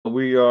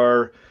We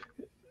are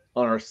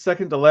on our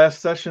second to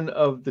last session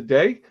of the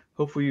day.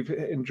 Hopefully, you've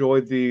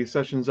enjoyed the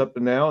sessions up to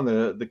now and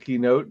the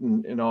keynote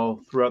and all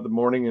throughout the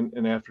morning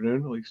and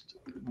afternoon, at least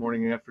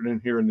morning and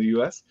afternoon here in the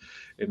US,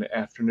 and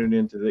afternoon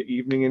into the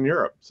evening in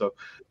Europe. So,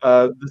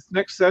 this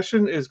next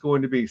session is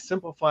going to be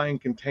simplifying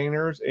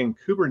containers and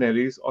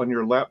Kubernetes on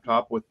your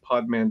laptop with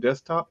Podman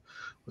Desktop.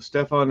 With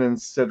Stefan and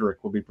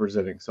Cedric will be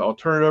presenting. So, I'll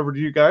turn it over to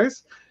you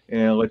guys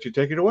and let you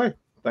take it away.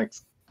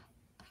 Thanks.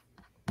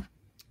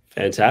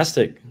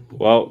 Fantastic.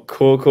 Well,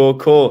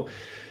 cool.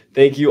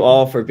 Thank you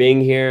all for being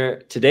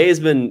here. Today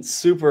has been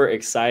super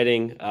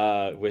exciting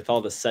with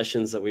all the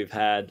sessions that we've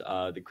had,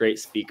 the great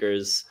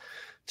speakers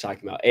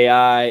talking about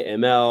AI,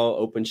 ML,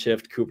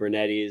 OpenShift,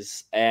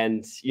 Kubernetes.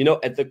 And, you know,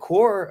 at the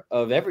core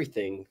of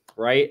everything,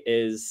 right,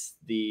 is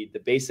the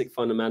basic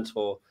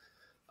fundamental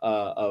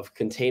of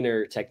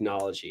container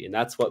technology. And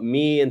that's what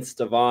me and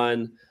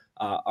Stefan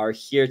are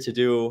here to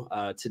do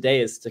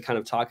today, is to kind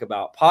of talk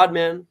about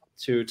Podman,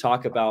 to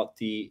talk about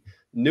the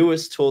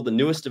newest tool, the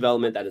newest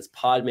development, that is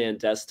Podman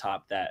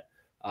Desktop, that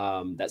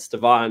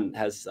Stefan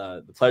has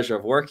the pleasure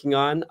of working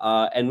on.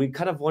 And we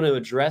kind of want to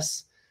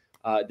address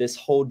this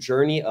whole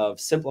journey of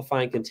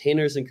simplifying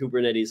containers and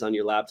Kubernetes on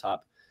your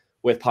laptop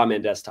with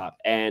Podman Desktop,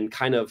 and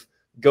kind of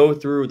go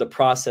through the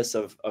process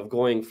of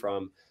going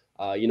from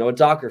you know, a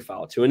Docker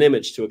file to an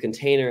image to a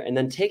container, and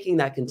then taking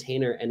that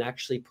container and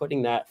actually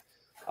putting that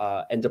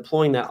and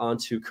deploying that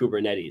onto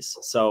Kubernetes.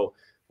 So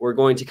we're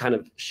going to kind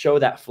of show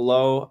that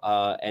flow,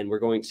 and we're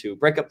going to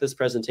break up this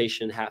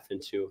presentation half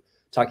into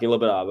talking a little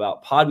bit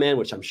about Podman,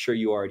 which I'm sure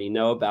you already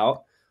know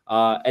about,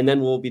 and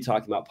then we'll be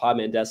talking about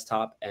Podman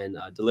Desktop and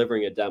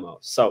delivering a demo.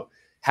 So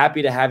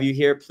happy to have you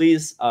here.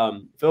 Please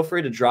feel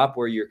free to drop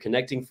where you're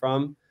connecting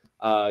from.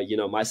 You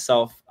know,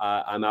 myself,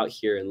 I'm out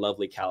here in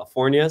lovely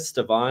California.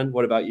 Stefan,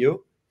 what about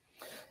you?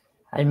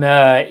 I'm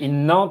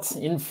in Nantes,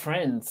 in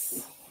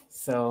France,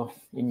 so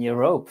in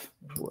Europe.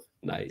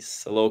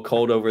 Nice. A little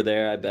cold over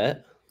there, I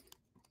bet.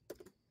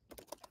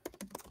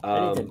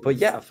 But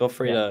yeah, feel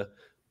free to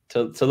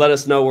let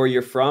us know where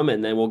you're from,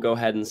 and then we'll go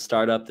ahead and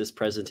start up this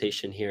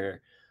presentation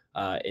here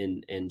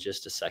in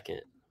just a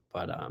second.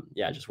 But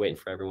yeah, just waiting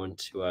for everyone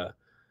to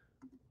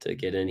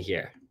get in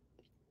here.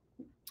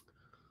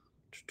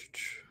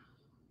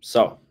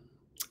 So,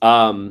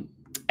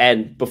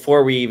 and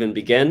before we even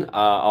begin,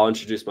 I'll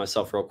introduce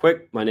myself real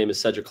quick. My name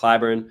is Cedric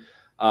Clyburn.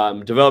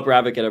 Developer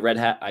advocate at Red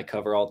Hat. I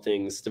cover all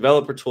things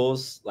developer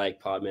tools like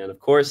Podman, of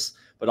course,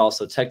 but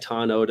also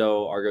Tekton,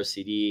 Odo, Argo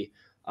CD,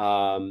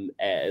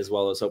 as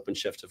well as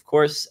OpenShift, of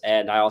course.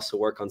 And I also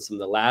work on some of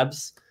the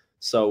labs.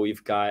 So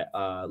we've got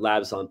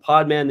labs on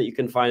Podman that you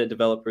can find at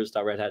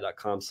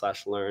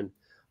developers.redhat.com/learn,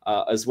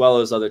 as well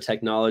as other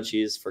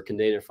technologies for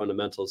container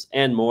fundamentals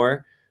and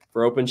more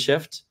for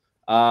OpenShift.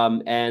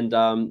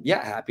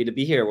 Yeah, happy to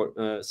be here.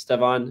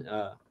 Stefan,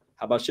 how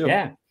about you?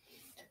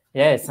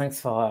 Yeah,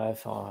 thanks for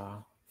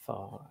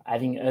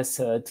having us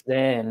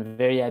today, and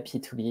very happy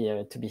to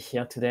be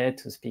here today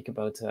to speak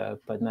about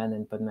Podman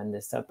and Podman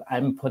Desktop.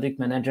 I'm product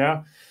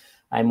manager.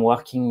 I'm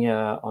working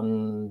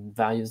on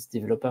various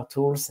developer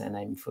tools, and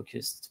I'm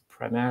focused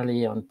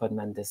primarily on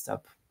Podman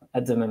Desktop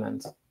at the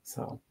moment.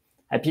 So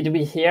happy to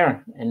be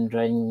here and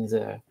joining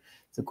the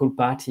cool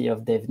party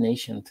of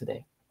DevNation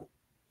today.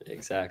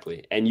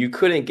 Exactly. And you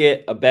couldn't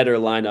get a better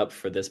lineup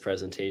for this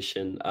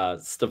presentation.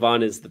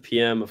 Stefan is the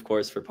PM, of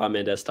course, for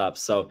Podman Desktop.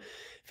 So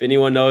if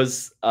anyone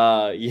knows,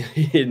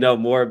 you know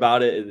more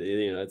about it,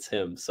 you know, it's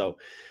him. So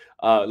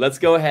let's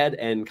go ahead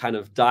and kind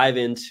of dive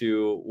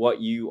into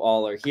what you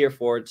all are here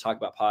for, to talk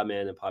about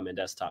Podman and Podman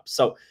Desktop.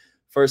 So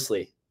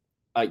firstly,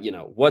 you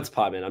know, what's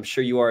Podman? I'm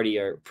sure you already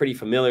are pretty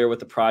familiar with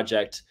the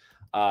project.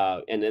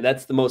 And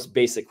that's the most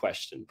basic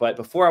question. But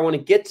before I want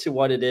to get to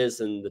what it is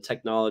and the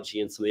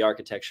technology and some of the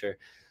architecture,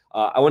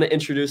 I want to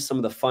introduce some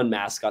of the fun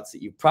mascots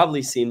that you've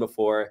probably seen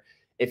before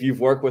if you've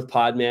worked with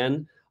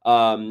Podman,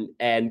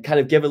 and kind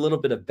of give a little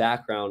bit of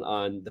background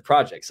on the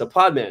project. So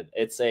Podman,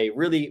 it's a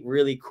really,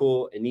 really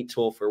cool and neat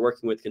tool for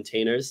working with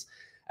containers,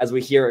 as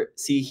we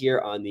see here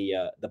on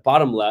the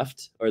bottom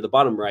left, or the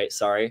bottom right,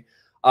 sorry.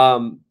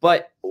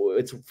 But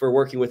it's for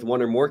working with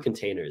one or more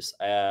containers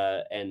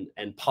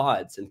and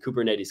pods and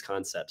Kubernetes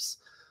concepts.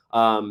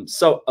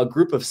 So a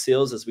group of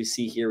SEALs, as we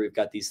see here, we've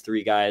got these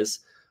three guys,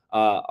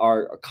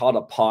 are called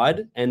a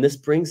pod. And this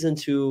brings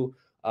into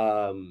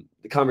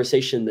the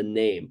conversation the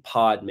name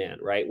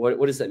Podman, right?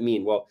 What does that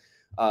mean? Well,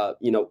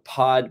 you know,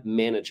 pod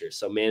manager.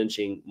 So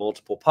managing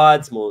multiple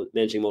pods,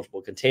 managing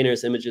multiple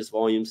containers, images,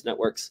 volumes,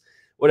 networks,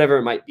 whatever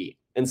it might be.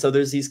 And so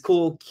there's these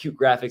cool, cute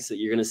graphics that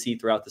you're going to see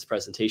throughout this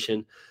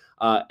presentation.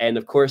 And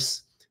of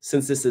course,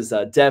 since this is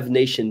a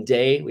DevNation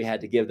Day, we had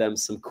to give them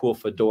some cool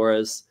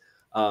fedoras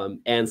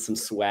and some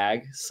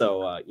swag.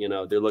 So, you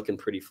know, they're looking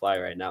pretty fly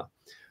right now.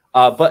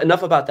 But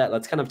enough about that.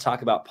 Let's kind of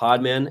talk about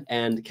Podman.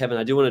 And Kevin,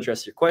 I do want to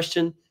address your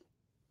question.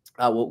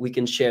 Well, we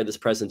can share this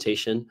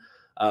presentation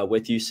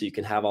with you so you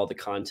can have all the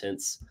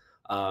contents,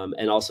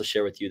 and also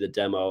share with you the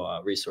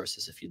demo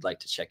resources if you'd like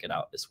to check it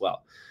out as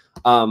well.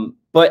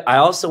 But I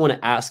also want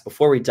to ask,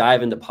 before we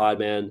dive into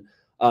Podman,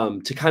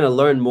 to kind of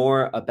learn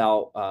more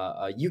about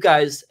you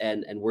guys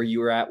and where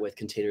you are at with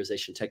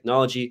containerization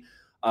technology.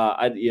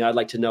 I'd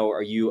like to know,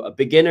 are you a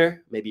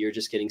beginner? Maybe you're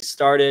just getting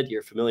started.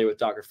 You're familiar with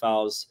Docker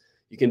files.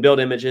 You can build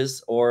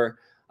images, or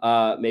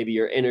maybe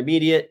you're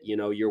intermediate.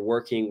 You're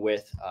working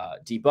with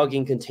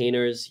debugging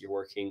containers. You're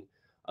working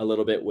a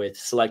little bit with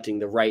selecting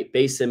the right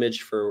base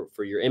image for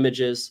your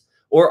images.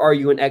 Or are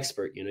you an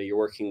expert? You're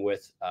working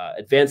with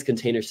advanced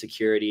container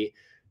security.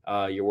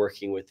 You're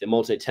working with the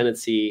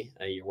multi-tenancy.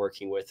 You're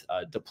working with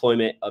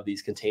deployment of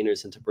these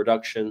containers into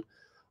production,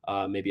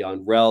 maybe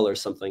on RHEL or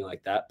something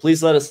like that.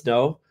 Please let us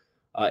know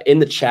in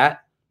the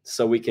chat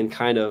so we can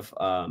kind of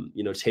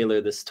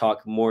tailor this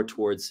talk more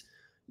towards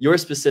your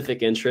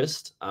specific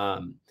interest.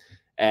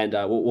 And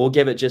we'll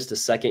give it just a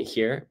second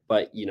here.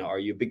 But are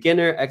you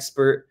beginner,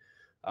 expert,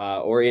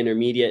 or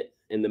intermediate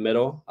in the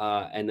middle?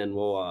 And then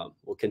we'll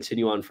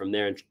continue on from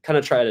there and kind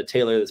of try to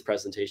tailor this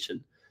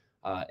presentation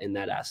in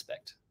that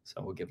aspect.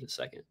 So we'll give it a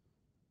second.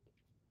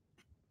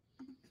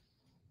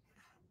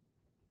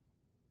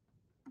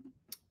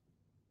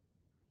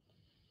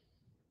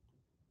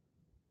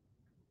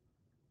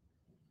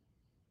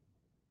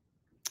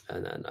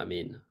 And then, I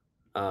mean,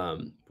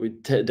 we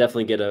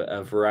definitely get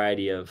a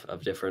variety of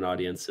different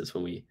audiences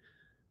when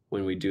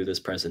we do this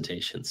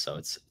presentation. So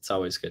it's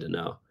always good to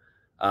know.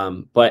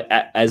 But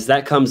as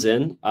that comes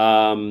in,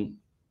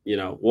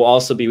 we'll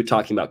also be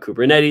talking about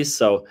Kubernetes.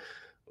 So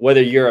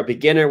whether you're a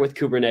beginner with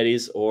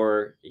Kubernetes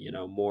or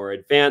more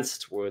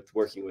advanced with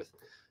working with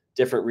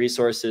different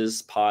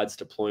resources, pods,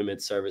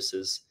 deployment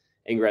services,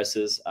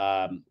 ingresses,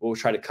 we'll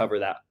try to cover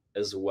that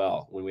as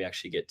well when we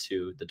actually get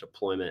to the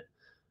deployment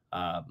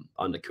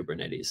on the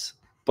Kubernetes.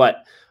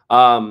 But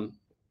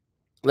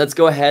let's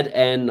go ahead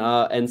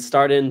and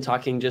start in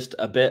talking just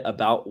a bit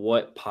about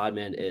what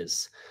Podman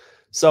is.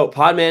 So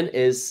Podman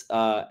is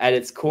at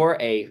its core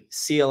a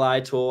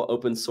CLI tool,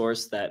 open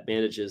source, that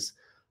manages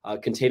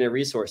container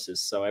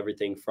resources. So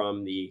everything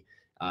from the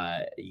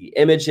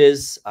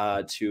images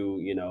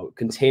to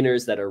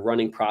containers that are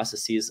running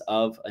processes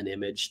of an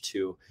image,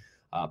 to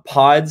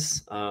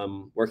pods,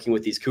 working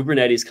with these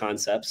Kubernetes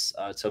concepts,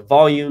 to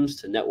volumes,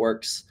 to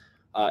networks,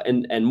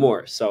 and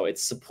more. So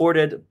it's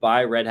supported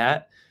by Red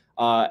Hat.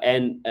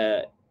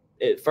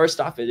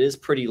 First off, it is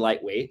pretty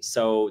lightweight.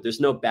 So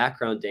there's no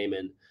background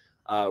daemon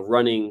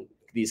running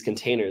these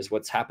containers.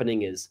 What's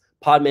happening is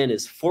Podman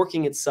is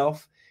forking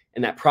itself,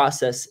 and that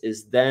process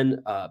is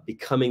then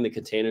becoming the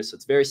container. So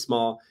it's very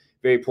small,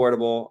 very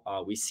portable.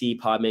 We see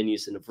Podman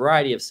used in a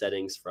variety of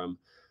settings, from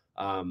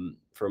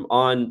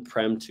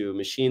on-prem to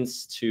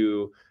machines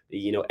to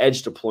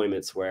edge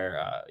deployments,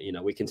 where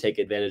we can take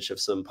advantage of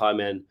some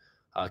Podman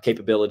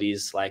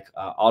capabilities like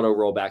auto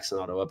rollbacks and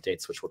auto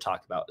updates, which we'll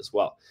talk about as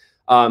well.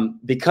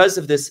 Because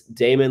of this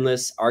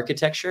daemonless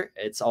architecture,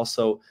 it's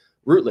also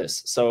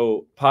rootless.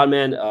 So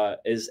Podman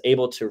is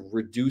able to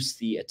reduce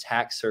the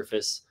attack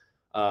surface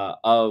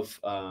of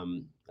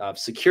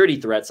security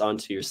threats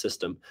onto your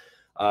system.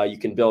 You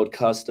can build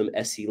custom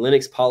SE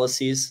Linux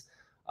policies.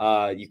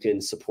 You can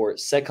support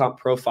seccomp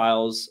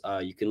profiles.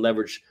 You can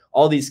leverage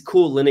all these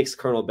cool Linux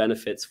kernel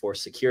benefits for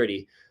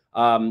security.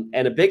 And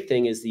a big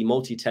thing is the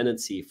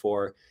multi-tenancy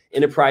for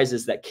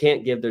enterprises that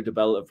can't give their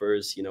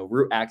developers,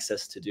 root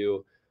access to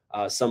do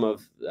some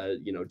of,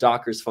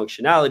 Docker's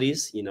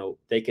functionalities.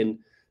 They can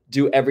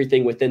do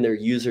everything within their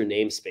user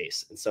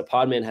namespace. And so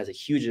Podman has a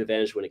huge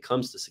advantage when it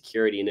comes to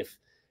security. And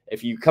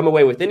if you come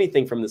away with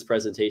anything from this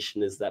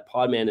presentation, is that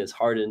Podman is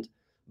hardened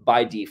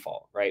by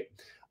default, right?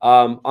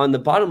 On the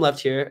bottom left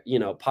here,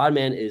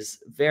 Podman is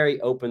very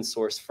open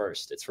source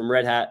first. It's from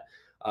Red Hat.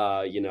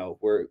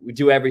 We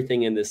do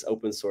everything in this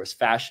open source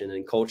fashion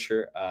and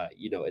culture.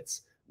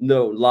 It's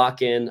no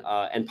lock-in.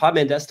 And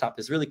Podman Desktop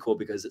is really cool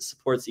because it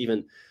supports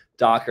even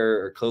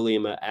Docker or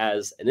Kolima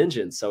as an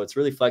engine. So it's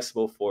really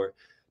flexible for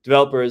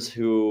developers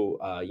who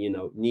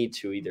need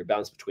to either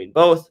bounce between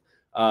both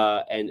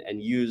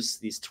and use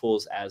these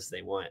tools as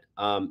they want.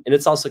 And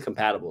it's also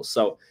compatible.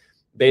 So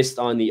based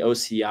on the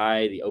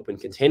OCI, the Open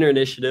Container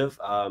Initiative,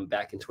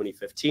 back in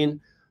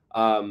 2015,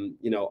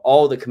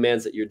 all the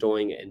commands that you're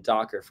doing in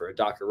Docker for a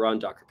Docker run,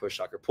 Docker push,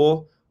 Docker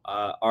pull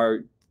are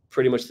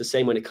pretty much the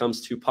same when it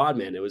comes to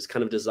Podman. It was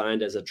kind of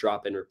designed as a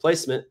drop-in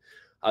replacement.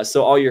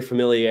 So all your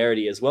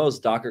familiarity as well as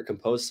Docker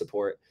Compose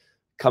support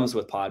comes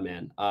with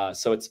Podman.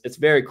 So it's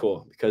very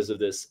cool because of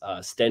this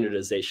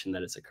standardization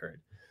that has occurred.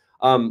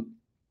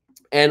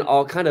 And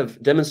I'll kind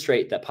of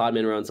demonstrate that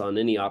Podman runs on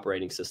any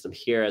operating system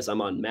here, as I'm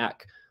on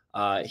Mac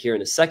here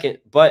in a second.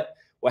 But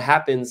what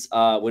happens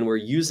when we're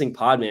using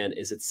Podman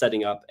is it's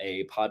setting up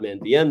a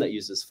Podman VM that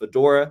uses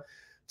Fedora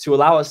to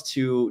allow us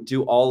to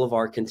do all of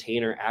our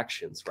container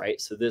actions, right?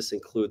 So this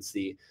includes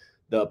the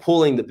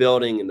pulling, the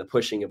building, and the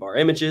pushing of our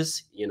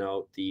images,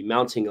 the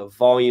mounting of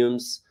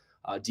volumes,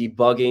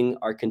 debugging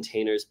our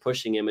containers,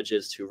 pushing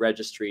images to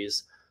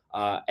registries,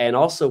 and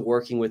also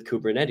working with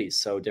Kubernetes.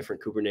 So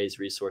different Kubernetes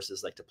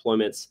resources like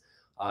deployments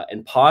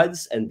and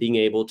pods, and being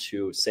able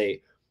to,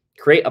 say,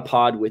 create a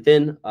pod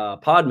within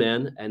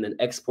Podman and then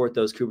export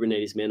those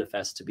Kubernetes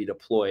manifests to be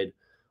deployed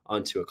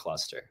onto a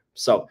cluster.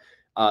 So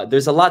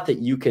there's a lot that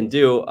you can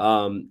do.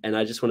 And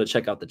I just want to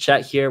check out the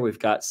chat here. We've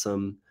got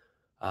some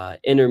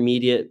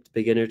intermediate,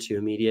 beginner to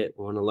immediate.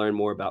 We want to learn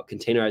more about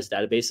containerized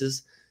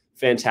databases.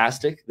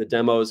 Fantastic. The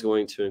demo is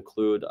going to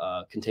include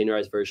a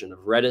containerized version of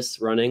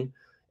Redis running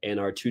in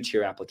our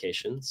 2-tier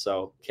application.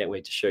 So can't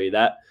wait to show you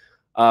that.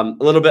 A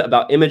little bit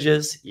about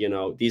images.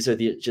 These are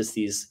just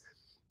these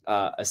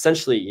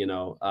essentially,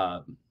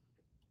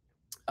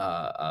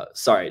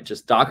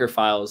 just Docker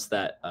files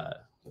that,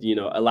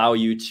 allow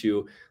you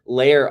to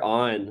layer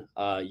on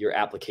your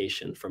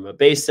application from a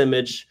base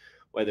image,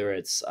 whether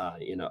it's,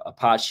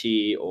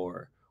 Apache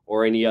or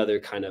any other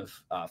kind of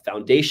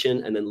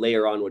foundation, and then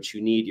layer on what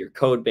you need, your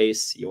code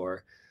base,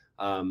 your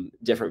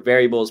different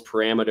variables,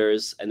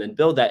 parameters, and then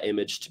build that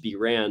image to be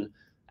ran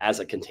as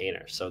a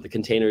container. So the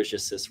container is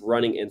just this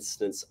running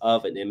instance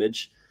of an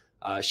image,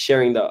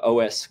 sharing the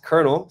OS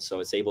kernel, so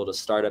it's able to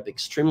start up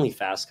extremely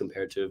fast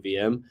compared to a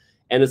VM,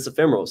 and it's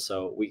ephemeral.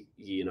 So we,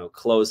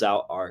 close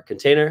out our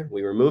container,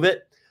 we remove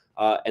it,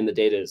 and the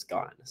data is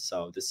gone.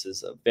 So this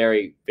is a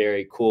very,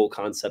 very cool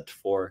concept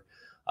for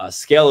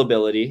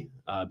scalability,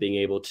 being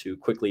able to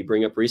quickly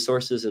bring up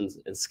resources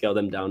and scale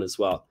them down as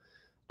well.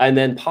 And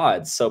then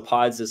pods. So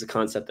pods is a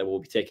concept that we'll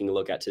be taking a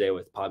look at today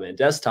with Podman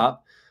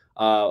Desktop,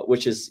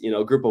 which is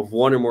a group of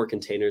one or more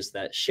containers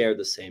that share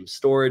the same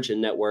storage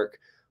and network.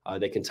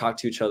 They can talk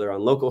to each other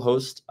on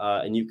localhost,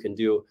 and you can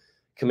do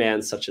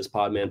commands such as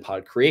podman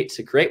pod create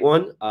to create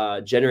one,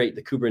 generate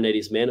the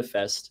Kubernetes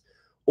manifest,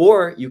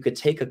 or you could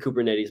take a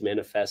Kubernetes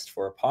manifest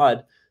for a pod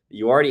that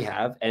you already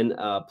have and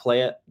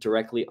play it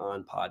directly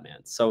on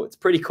Podman. So it's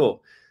pretty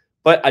cool.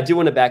 But I do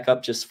want to back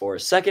up just for a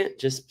second,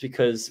 just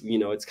because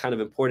it's kind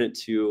of important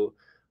to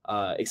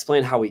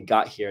explain how we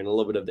got here and a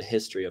little bit of the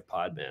history of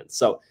Podman.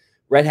 So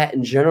Red Hat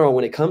in general,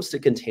 when it comes to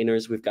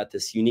containers, we've got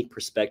this unique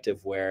perspective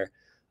where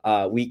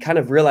we kind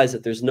of realize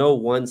that there's no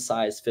one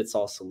size fits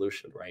all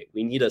solution, right?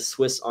 We need a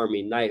Swiss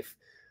Army knife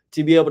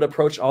to be able to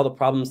approach all the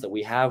problems that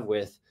we have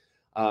with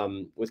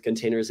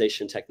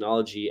containerization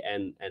technology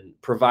and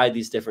provide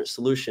these different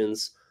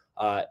solutions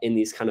in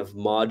these kind of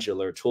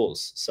modular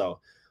tools. So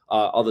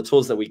all the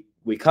tools that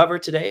we cover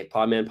today,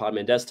 Podman,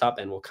 Podman Desktop,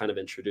 and we'll kind of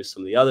introduce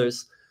some of the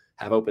others,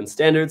 have open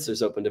standards.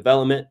 There's open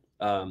development.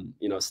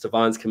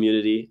 Stefan's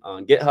community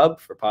on GitHub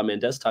for Podman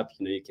Desktop.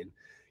 You can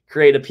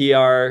create a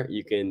PR,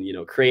 you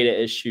can create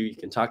an issue, you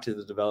can talk to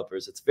the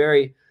developers. It's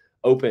very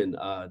open,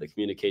 the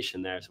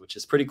communication there, which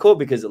is pretty cool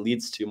because it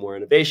leads to more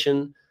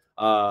innovation,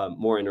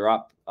 more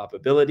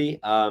interoperability,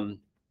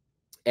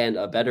 and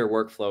a better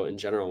workflow in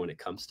general when it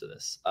comes to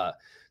this.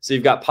 So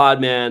you've got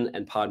Podman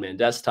and Podman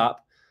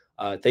Desktop.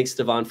 Thanks,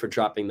 Stefan, for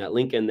dropping that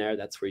link in there.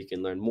 That's where you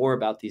can learn more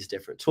about these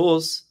different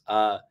tools.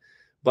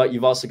 But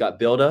you've also got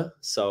Builda.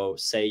 So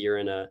say you're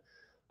in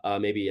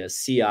maybe a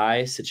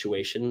CI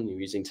situation, you're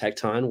using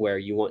Tekton where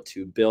you want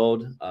to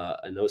build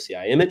an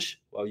OCI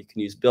image. Well, you can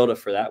use Builda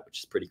for that, which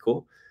is pretty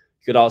cool.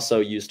 You could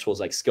also use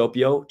tools like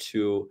Scopio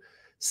to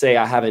say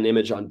I have an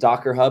image on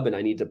Docker Hub and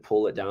I need to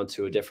pull it down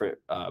to a different,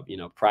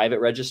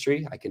 private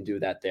registry. I can do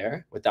that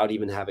there without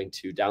even having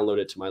to download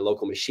it to my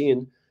local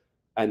machine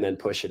and then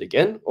push it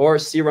again. Or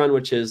CRun,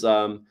 which is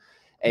a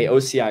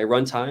OCI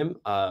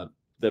runtime.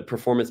 The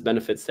performance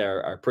benefits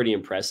there are pretty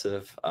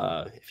impressive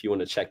if you want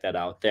to check that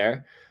out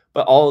there.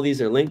 But all of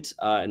these are linked,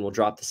 and we'll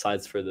drop the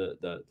slides for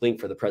the link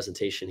for the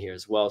presentation here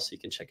as well, so you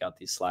can check out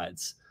these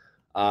slides.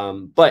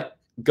 But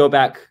go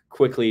back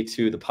quickly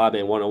to the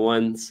Podman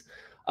 101s.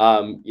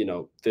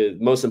 The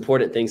most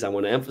important things I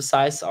want to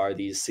emphasize are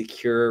these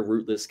secure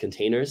rootless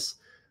containers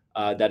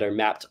that are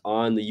mapped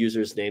on the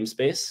user's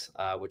namespace,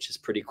 which is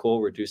pretty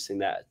cool, reducing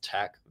that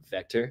attack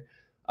vector.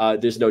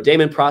 There's no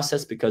daemon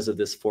process because of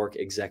this fork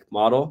exec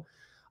model.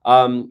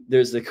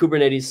 There's the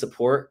Kubernetes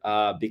support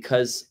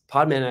because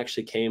Podman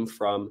actually came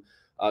from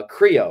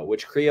Creo,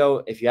 which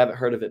Creo, if you haven't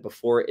heard of it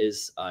before,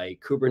 is a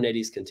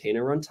Kubernetes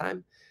container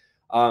runtime.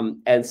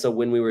 And so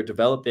when we were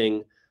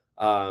developing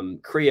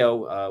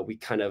Creo,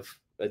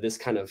 this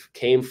kind of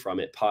came from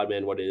it,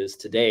 Podman, what it is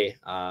today.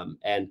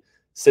 And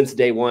since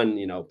day one,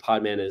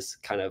 Podman is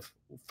kind of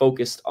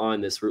focused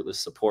on this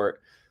rootless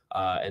support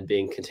and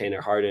being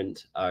container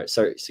hardened,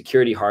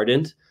 security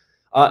hardened.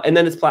 And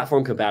then it's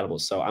platform compatible.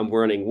 So I'm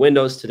running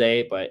Windows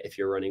today, but if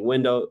you're running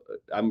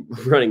I'm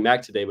running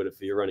Mac today, but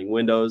if you're running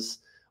Windows,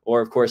 or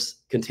of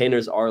course,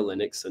 containers are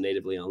Linux, so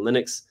natively on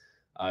Linux,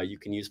 you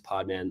can use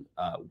Podman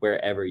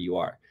wherever you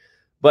are.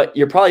 But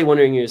you're probably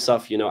wondering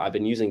yourself, I've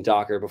been using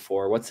Docker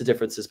before. What's the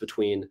differences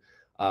between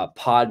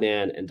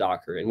Podman and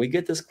Docker? And we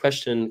get this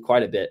question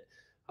quite a bit.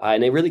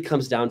 And it really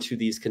comes down to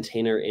these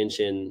container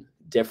engine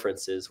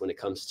differences when it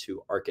comes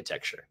to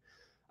architecture.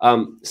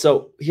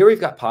 So here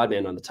we've got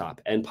Podman on the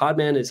top, and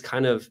Podman is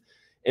kind of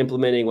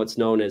implementing what's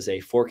known as a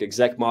fork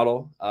exec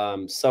model.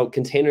 So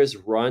containers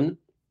run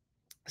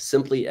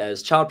simply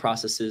as child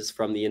processes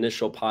from the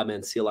initial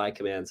Podman CLI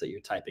commands that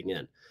you're typing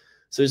in.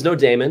 So there's no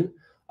daemon.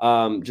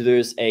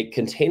 There's a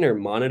container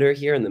monitor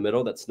here in the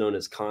middle that's known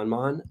as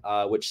conmon,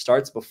 which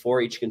starts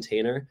before each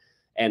container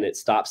and it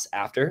stops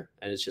after,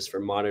 and it's just for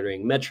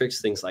monitoring metrics,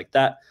 things like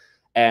that.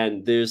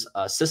 And there's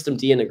a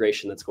systemd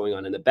integration that's going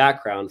on in the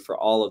background for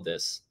all of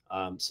this.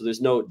 So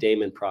there's no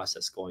daemon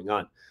process going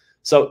on.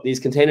 So these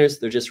containers,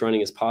 they're just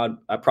running as pod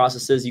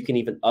processes. You can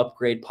even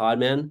upgrade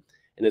Podman,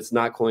 and it's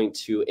not going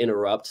to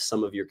interrupt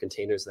some of your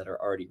containers that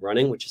are already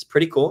running, which is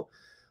pretty cool.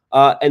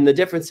 And the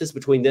differences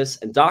between this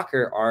and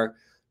Docker are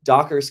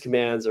Docker's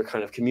commands are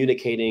kind of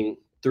communicating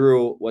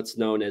through what's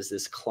known as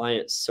this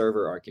client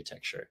server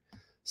architecture.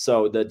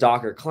 So the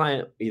Docker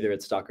client, either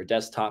it's Docker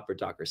desktop or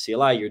Docker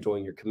CLI, you're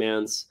doing your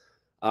commands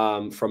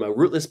from a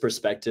rootless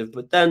perspective.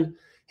 But then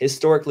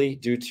historically,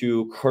 due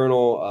to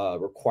kernel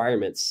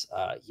requirements,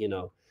 you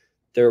know,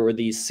 there were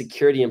these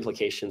security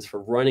implications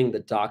for running the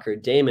Docker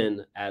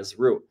daemon as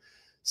root.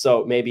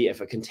 So maybe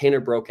if a container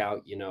broke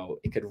out, you know,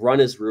 it could run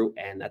as root,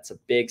 and that's a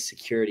big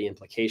security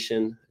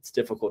implication. It's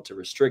difficult to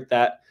restrict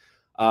that.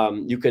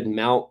 You could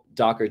mount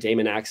Docker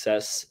daemon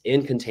access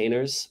in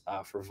containers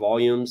for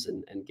volumes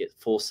and get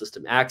full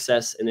system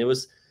access. And it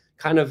was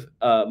kind of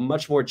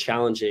much more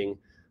challenging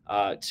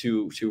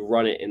to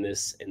run it in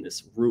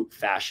this root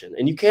fashion.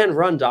 And you can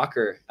run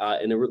Docker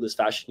in a rootless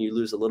fashion. You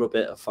lose a little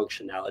bit of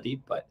functionality,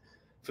 but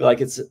I feel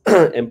like it's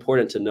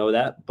important to know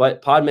that.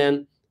 But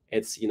Podman,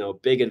 its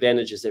big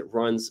advantage is it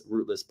runs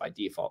rootless by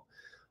default.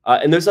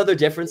 And there's other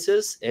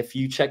differences. If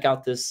you check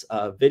out this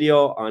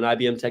video on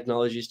IBM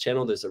Technologies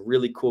channel, there's a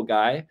really cool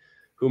guy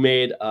who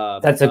made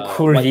that's a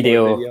cool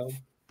video.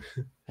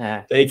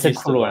 Thank you,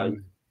 cool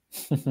one.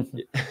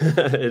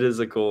 It is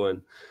a cool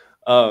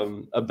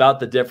one about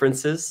the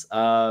differences.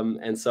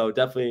 And so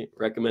definitely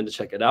recommend to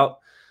check it out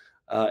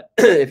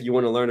if you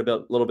want to learn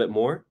about a little bit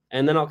more.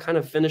 And then I'll kind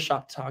of finish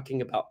up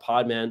talking about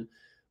Podman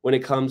when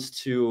it comes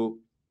to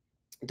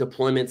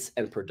deployments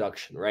and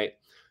production, right?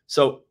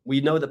 So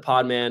we know that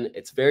Podman,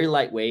 it's very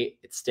lightweight,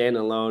 it's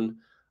standalone,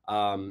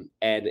 and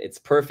it's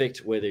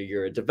perfect whether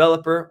you're a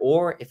developer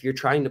or if you're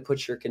trying to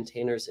put your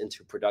containers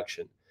into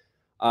production.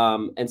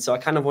 And so I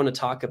kind of want to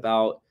talk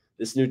about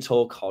this new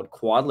tool called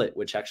Quadlet,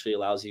 which actually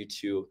allows you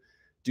to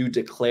do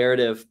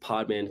declarative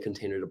Podman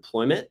container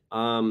deployment,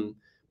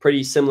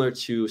 pretty similar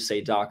to,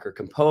 say, Docker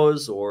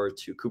Compose or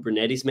to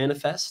Kubernetes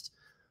Manifest,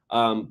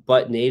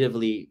 but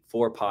natively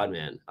for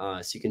Podman.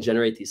 So you can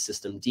generate these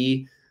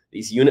systemd,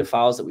 these unit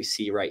files that we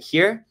see right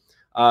here,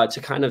 to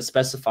kind of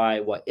specify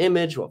what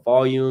image, what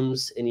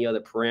volumes, any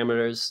other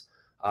parameters,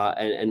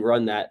 and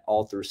run that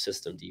all through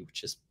systemd,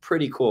 which is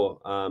pretty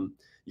cool.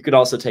 You could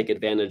also take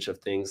advantage of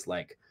things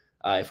like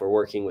if we're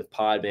working with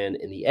Podman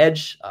in the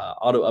edge,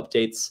 auto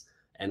updates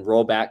and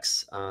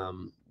rollbacks,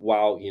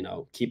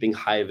 while keeping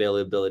high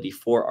availability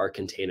for our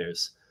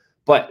containers.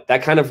 But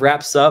that kind of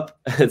wraps up.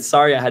 And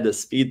sorry I had to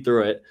speed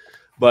through it,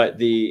 but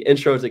the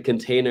intro to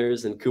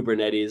containers and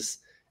Kubernetes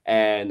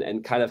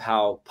and kind of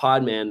how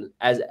Podman,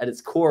 at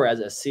its core as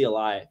a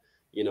CLI,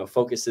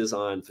 focuses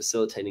on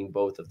facilitating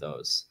both of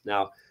those.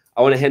 Now,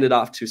 I want to hand it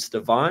off to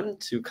Stefan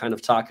to kind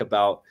of talk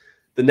about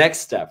the next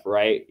step,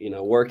 right?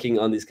 Working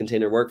on these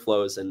container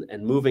workflows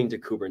and moving to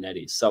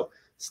Kubernetes. So,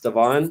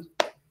 Stefan.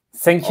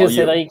 Thank you,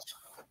 Cedric.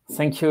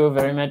 Thank you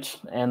very much.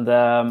 And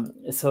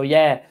so,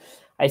 yeah,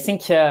 I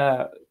think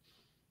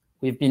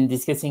we've been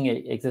discussing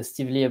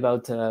exhaustively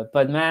about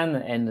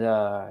Podman,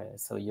 and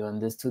so you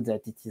understood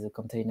that it is a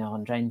container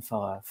engine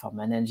for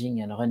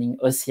managing and running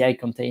OCI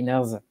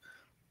containers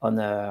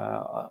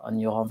on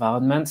your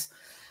environment.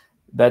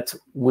 But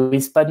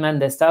with Podman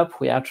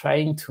Desktop, we are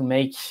trying to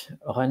make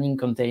running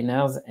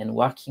containers and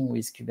working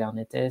with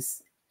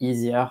Kubernetes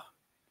easier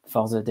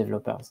for the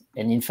developers.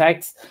 And in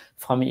fact,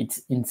 from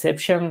its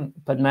inception,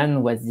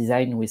 Podman was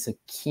designed with a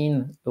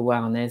keen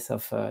awareness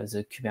of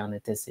the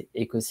Kubernetes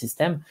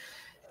ecosystem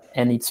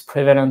and its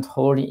prevalent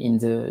role in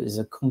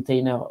the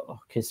container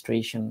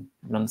orchestration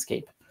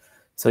landscape.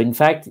 So in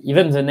fact,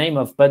 even the name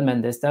of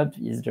Podman Desktop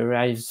is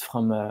derived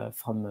from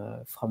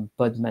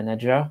Pod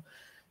Manager.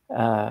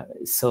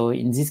 So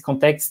in this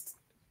context,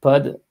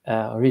 pod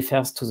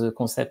refers to the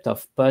concept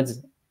of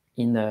pods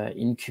in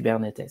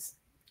Kubernetes.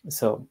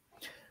 So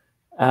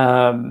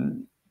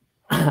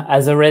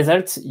as a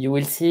result, you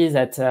will see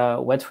that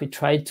what we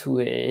try to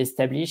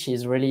establish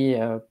is really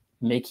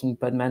making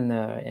Podman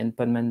and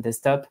Podman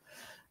Desktop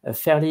a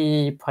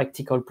fairly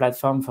practical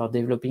platform for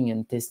developing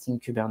and testing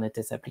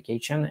Kubernetes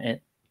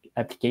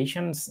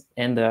applications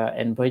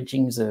and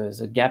bridging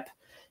the gap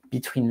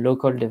between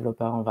local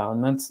developer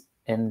environments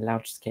and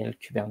large-scale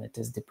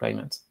Kubernetes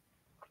deployment.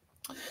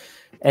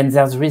 And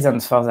there's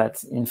reasons for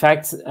that. In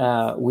fact,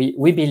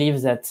 we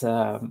believe that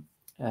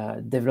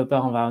developer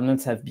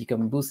environments have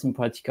become both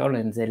impractical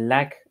and they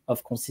lack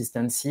of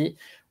consistency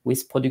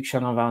with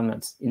production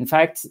environments. In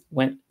fact,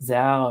 when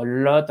there are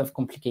a lot of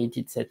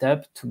complicated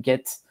setup to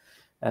get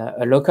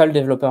a local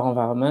developer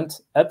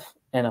environment up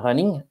and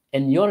running,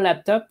 and your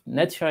laptop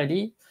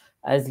naturally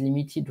has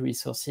limited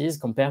resources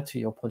compared to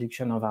your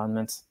production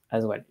environment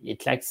as well.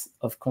 It lacks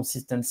of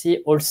consistency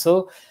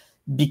also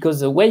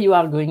because the way you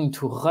are going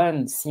to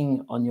run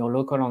things on your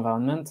local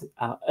environment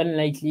are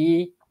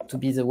unlikely to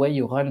be the way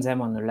you run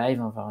them on a live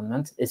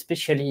environment,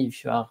 especially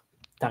if you are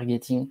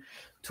targeting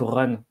to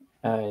run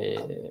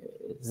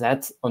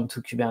that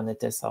onto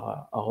Kubernetes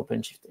or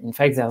OpenShift. In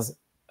fact, there's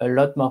a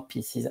lot more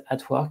pieces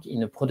at work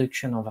in a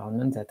production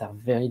environment that are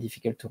very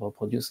difficult to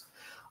reproduce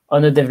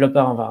on a developer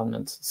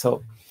environment.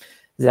 So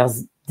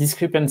there's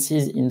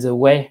discrepancies in the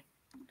way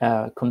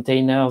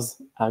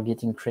containers are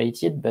getting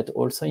created, but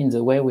also in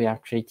the way we are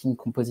creating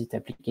composite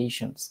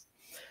applications.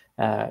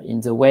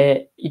 In the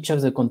way each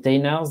of the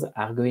containers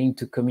are going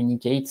to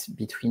communicate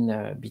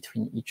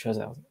between each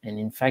other. And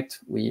in fact,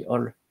 we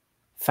all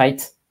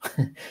fight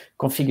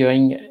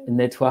configuring a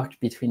network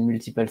between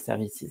multiple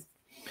services.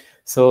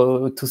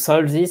 So to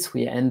solve this,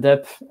 we end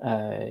up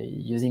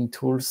using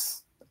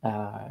tools,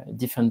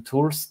 different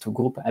tools to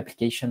group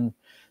application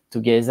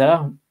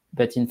together.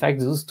 But in fact,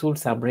 those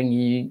tools are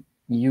bringing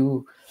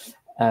you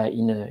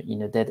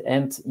in a dead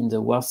end, in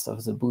the worst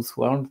of the both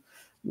world,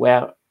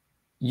 where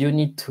you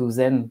need to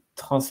then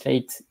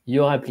translate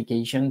your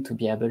application to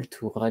be able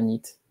to run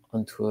it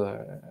onto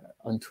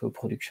a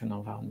production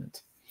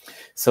environment.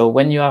 So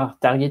when you are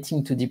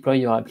targeting to deploy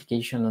your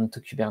application onto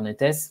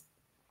Kubernetes,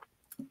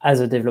 as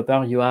a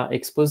developer, you are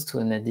exposed to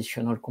an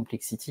additional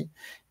complexity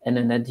and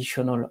an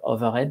additional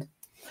overhead.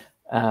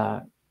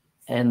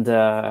 And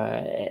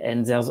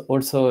there's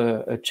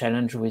also a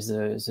challenge with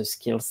the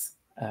skills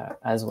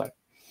as well.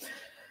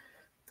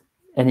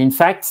 And in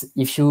fact,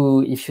 if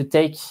you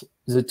take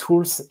the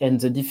tools and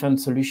the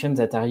different solutions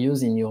that are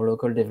used in your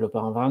local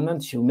developer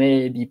environment, you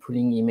may be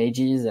pulling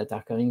images that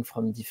are coming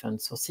from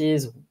different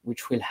sources,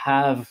 which will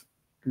have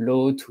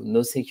low to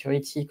no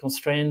security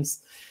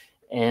constraints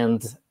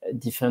and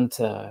different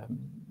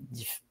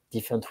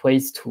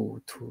ways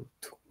to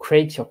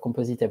create your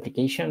composite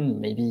application.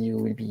 Maybe you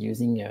will be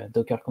using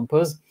Docker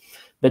Compose.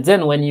 But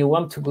then when you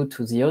want to go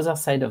to the other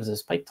side of the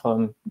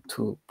spectrum,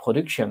 to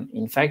production,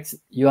 in fact,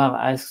 you are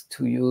asked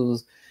to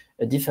use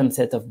a different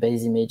set of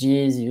base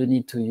images. You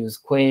need to use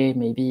Quay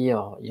maybe,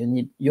 or you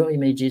need your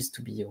images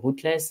to be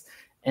rootless.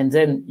 And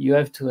then you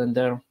have to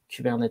under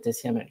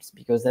Kubernetes YAMLs,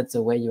 because that's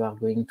the way you are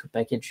going to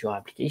package your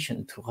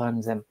application to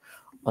run them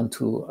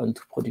onto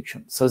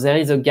production. So there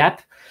is a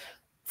gap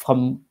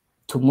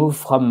to move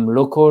from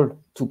local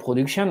to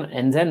production.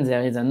 And then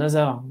there is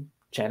another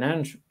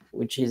challenge,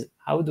 which is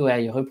how do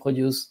I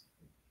reproduce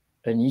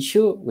an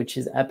issue which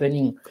is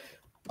happening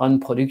on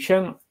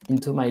production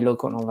into my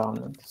local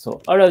environment?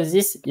 So all of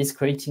this is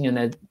creating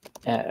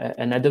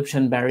an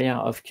adoption barrier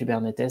of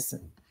Kubernetes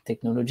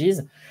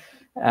technologies.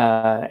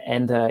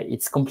 And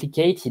it's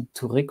complicated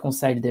to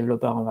reconcile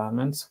developer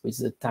environments with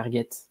the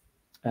target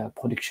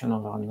production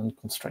environment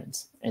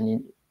constraints.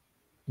 And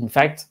in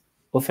fact,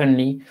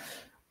 oftenly,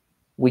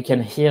 we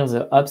can hear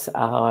the ops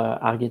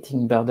are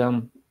getting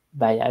burdened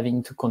by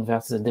having to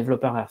convert the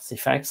developer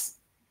artifacts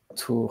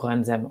to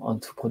run them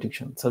onto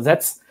production. So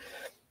that's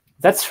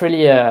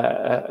really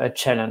a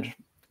challenge.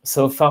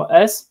 So for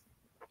us,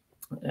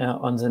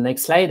 on the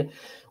next slide,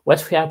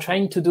 what we are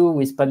trying to do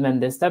with Podman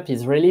Desktop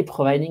is really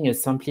providing a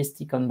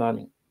simplistic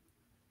onboarding.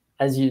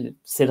 As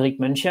Cedric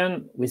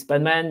mentioned, with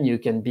Podman, you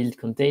can build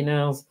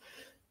containers,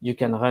 you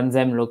can run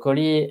them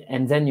locally,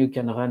 and then you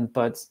can run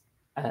pods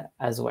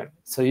as well.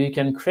 So you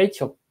can create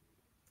your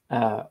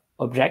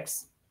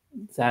objects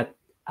that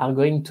are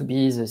going to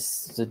be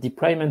the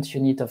deployment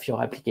unit of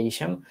your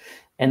application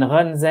and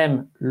run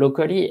them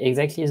locally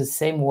exactly the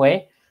same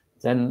way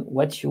than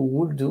what you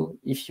would do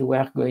if you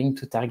were going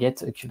to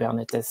target a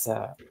Kubernetes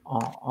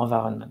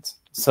environment.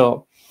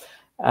 So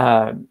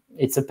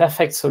it's a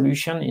perfect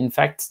solution, in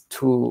fact,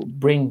 to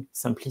bring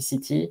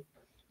simplicity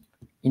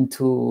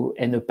into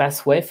and a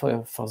pathway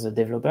for the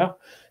developer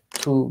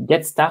to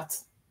get started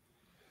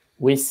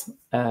with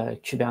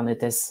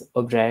Kubernetes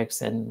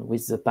objects and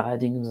with the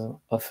paradigms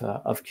of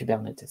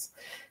Kubernetes.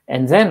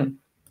 And then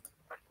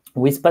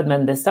with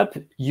Podman Desktop,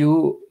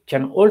 you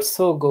can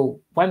also go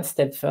one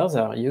step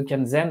further. You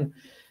can then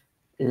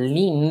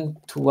lean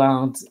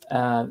towards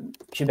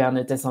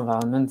Kubernetes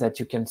environment that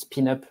you can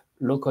spin up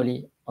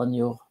locally on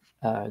your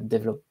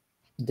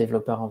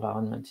developer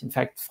environment. In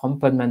fact, from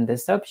Podman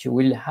Desktop, you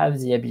will have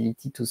the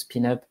ability to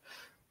spin up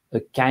a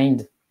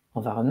kind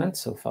environment.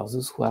 So for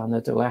those who are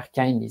not aware,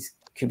 kind is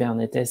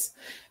Kubernetes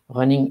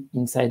running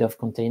inside of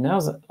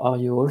containers, or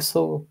you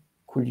also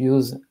could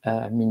use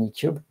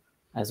Minikube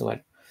as well.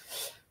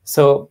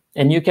 So,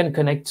 and you can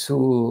connect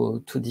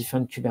to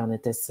different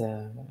Kubernetes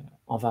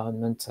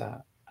environment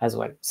as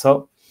well.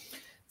 So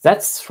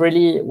that's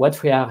really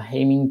what we are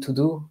aiming to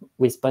do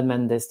with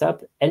Podman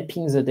Desktop,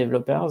 helping the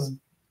developers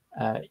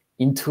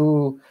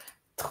into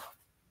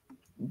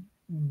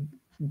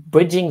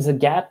bridging the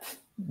gap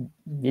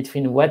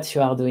between what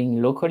you are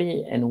doing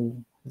locally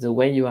and the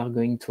way you are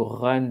going to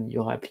run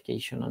your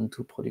application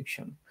onto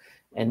production,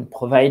 and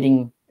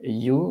providing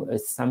you a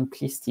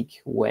simplistic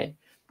way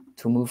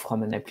to move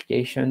from an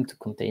application to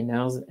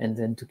containers and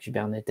then to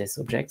Kubernetes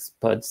objects,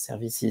 pods,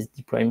 services,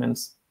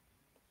 deployments,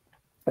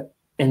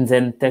 and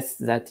then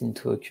test that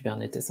into a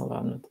Kubernetes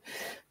environment.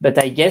 But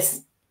I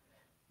guess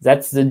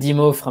that's the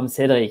demo from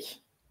Cedric.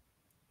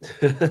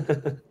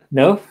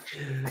 No?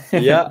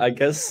 Yeah, I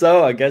guess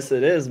so. I guess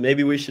it is.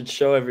 Maybe we should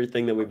show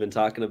everything that we've been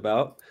talking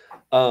about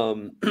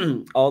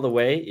all the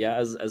way. Yeah,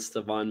 as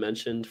Stefan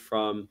mentioned,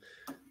 from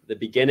the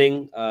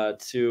beginning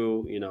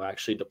to, you know,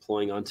 actually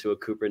deploying onto a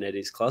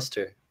Kubernetes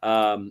cluster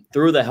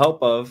through the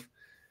help of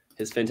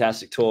his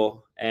fantastic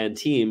tool and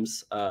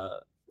team's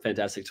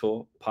fantastic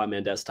tool,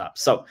 Podman Desktop.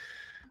 So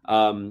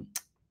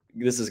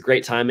this is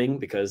great timing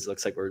because it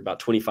looks like we're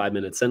about 25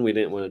 minutes in. We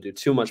didn't want to do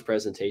too much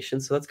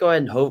presentation. So let's go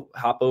ahead and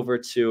hop over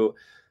to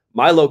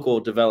my local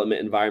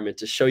development environment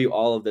to show you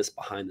all of this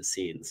behind the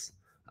scenes.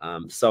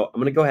 So I'm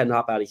going to go ahead and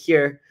hop out of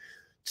here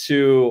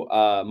to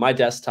my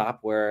desktop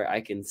where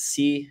I can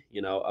see,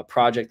 you know, a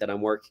project that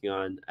I'm working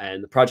on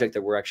and the project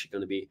that we're actually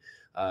going to be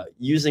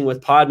using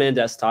with Podman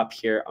Desktop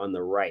here on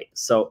the right.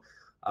 So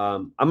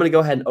I'm going to go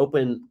ahead and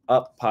open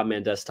up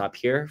Podman Desktop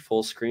here,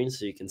 full screen,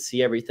 so you can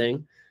see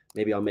everything.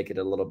 Maybe I'll make it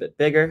a little bit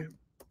bigger.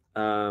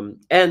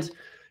 And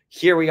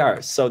here we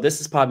are. So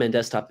this is Podman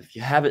Desktop. If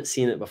you haven't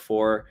seen it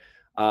before,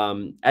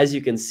 as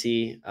you can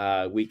see,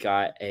 we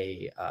got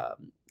a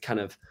kind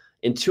of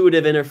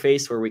intuitive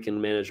interface where we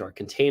can manage our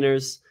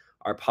containers,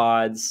 our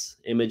pods,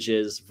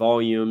 images,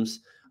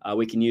 volumes.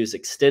 We can use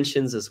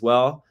extensions as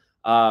well.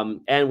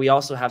 And we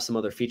also have some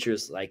other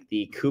features like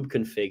the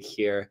kubeconfig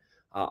here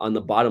on the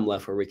bottom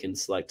left, where we can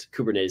select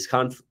Kubernetes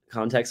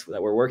context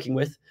that we're working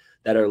with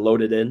that are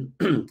loaded in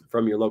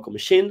from your local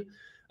machine.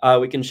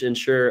 We can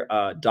ensure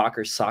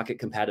Docker socket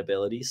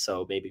compatibility.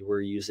 So maybe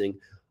we're using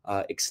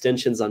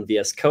extensions on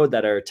VS Code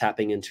that are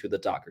tapping into the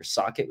Docker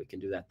socket. We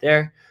can do that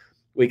there.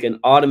 We can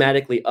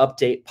automatically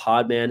update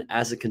Podman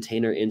as a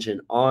container engine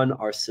on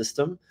our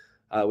system,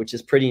 which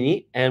is pretty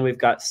neat. And we've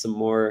got some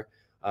more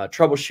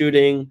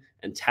troubleshooting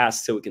and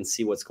tasks so we can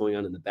see what's going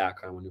on in the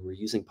background when we're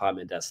using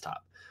Podman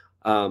Desktop.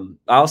 I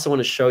also want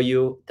to show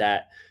you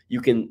that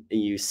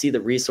you see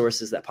the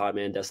resources that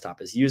Podman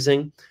Desktop is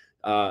using.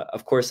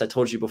 Of course, I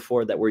told you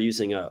before that we're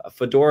using a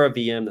Fedora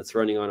VM that's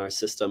running on our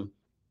system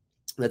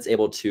that's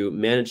able to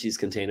manage these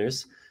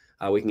containers.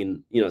 We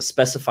can, you know,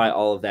 specify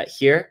all of that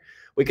here.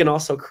 We can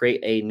also create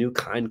a new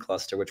kind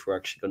cluster, which we're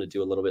actually going to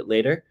do a little bit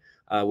later,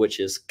 which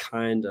is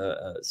kind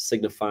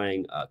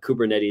signifying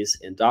Kubernetes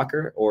and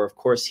Docker, or of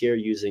course here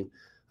using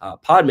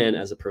Podman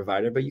as a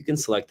provider, but you can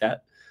select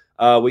that.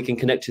 We can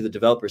connect to the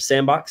developer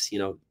sandbox. You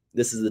know,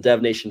 this is the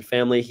DevNation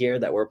family here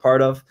that we're a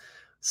part of.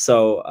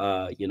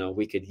 So, you know,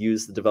 we could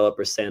use the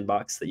developer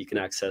sandbox that you can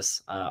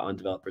access on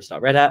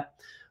developers.redhat.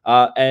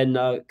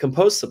 And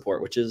Compose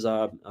support, which is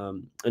a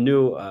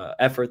new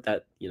effort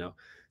that, you know,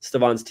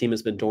 Stefan's team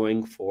has been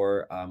doing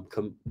for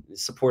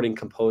supporting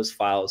Compose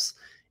files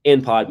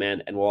in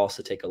Podman, and we'll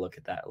also take a look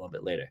at that a little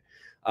bit later.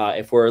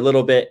 If we're a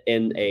little bit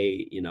in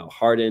a, you know,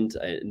 hardened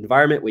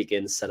environment, we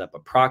can set up a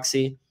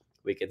proxy,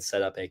 we can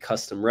set up a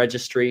custom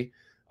registry,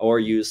 or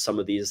use some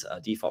of these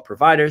default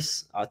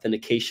providers,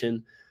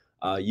 authentication,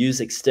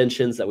 use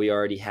extensions that we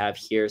already have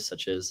here,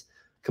 such as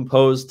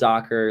Compose,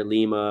 Docker,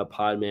 Lima,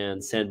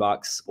 Podman,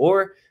 Sandbox,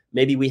 or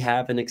maybe we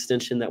have an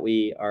extension that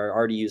we are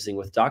already using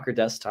with Docker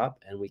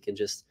Desktop, and we can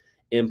just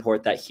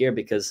import that here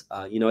because,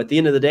 you know, at the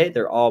end of the day,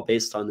 they're all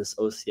based on this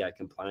OCI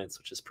compliance,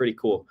 which is pretty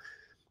cool.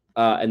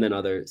 And then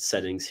other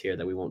settings here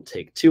that we won't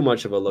take too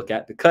much of a look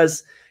at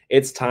because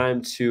it's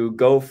time to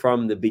go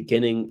from the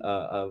beginning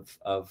of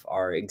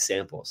our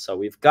example. So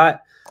we've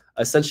got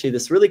essentially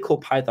this really cool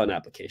Python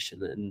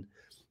application, and,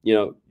 you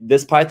know,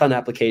 this Python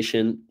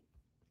application,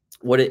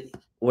 what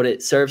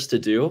it serves to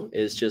do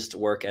is just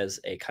work as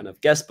a kind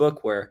of guest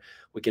book where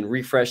we can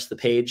refresh the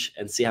page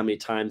and see how many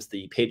times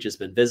the page has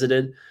been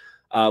visited,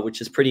 which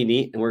is pretty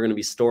neat. And we're going to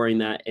be storing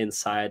that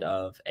inside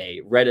of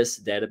a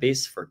Redis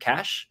database for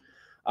cache.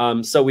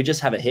 So we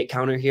just have a hit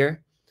counter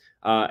here.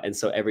 And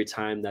so every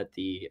time that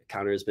the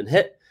counter has been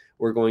hit,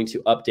 we're going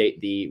to update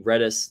the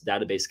Redis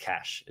database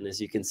cache. And as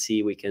you can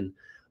see, we can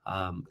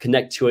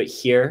connect to it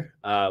here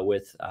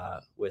with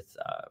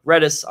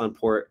Redis on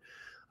port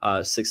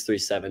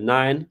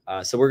 6379.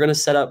 So we're going to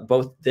set up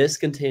both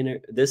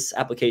this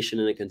application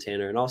in a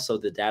container, and also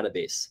the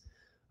database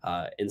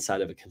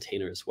inside of a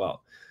container as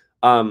well.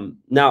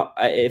 Now,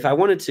 if I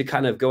wanted to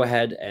kind of go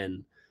ahead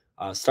and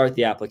start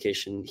the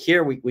application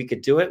here, we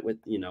could do it with,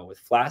 you know, with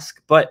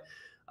Flask, but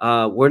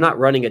we're not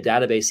running a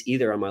database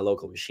either on my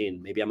local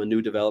machine. Maybe I'm a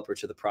new developer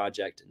to the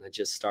project and I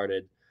just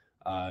started,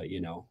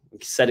 you know,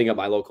 setting up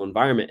my local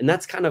environment. And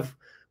that's kind of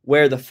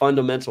where the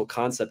fundamental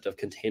concept of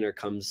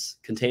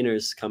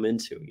containers come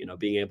into, you know,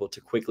 being able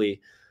to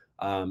quickly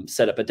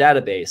set up a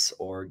database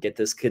or get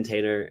this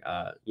container,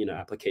 you know,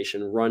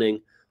 application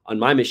running on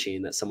my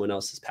machine that someone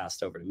else has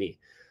passed over to me.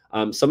 So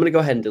I'm going to go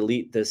ahead and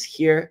delete this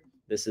here.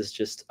 This is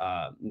just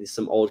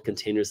some old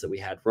containers that we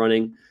had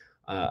running,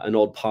 an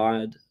old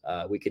pod.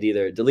 We could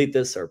either delete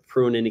this or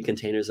prune any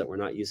containers that we're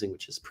not using,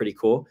 which is pretty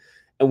cool.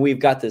 And we've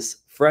got this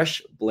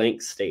fresh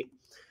blank state.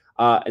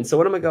 And so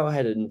what I'm going to go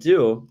ahead and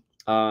do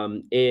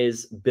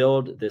is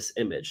build this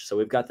image. So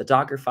we've got the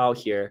Docker file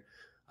here.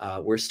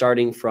 We're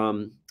starting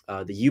from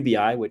the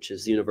UBI, which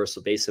is the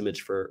Universal Base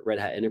Image for Red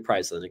Hat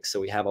Enterprise Linux. So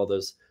we have all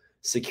those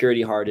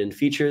security hardened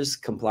features,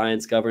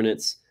 compliance,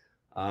 governance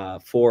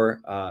for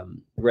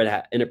Red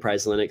Hat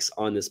Enterprise Linux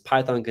on this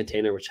Python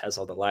container, which has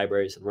all the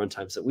libraries and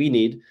runtimes that we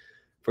need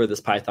for this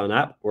Python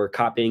app. We're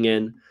copying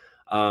in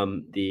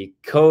the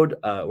code,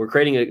 we're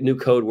creating a new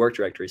code work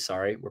directory,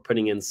 sorry. We're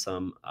putting in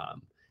some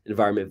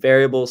environment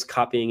variables,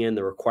 copying in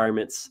the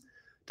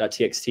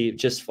requirements.txt,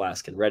 just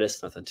Flask and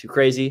Redis, nothing too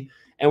crazy.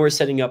 And we're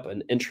setting up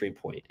an entry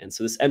point. And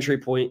so this entry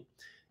point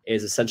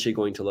is essentially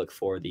going to look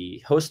for the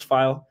host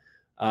file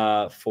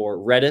for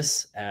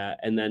Redis,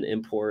 and then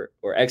import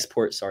or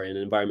export, an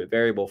environment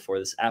variable for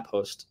this app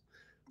host,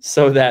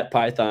 so that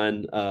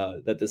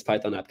this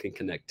Python app can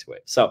connect to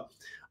it. So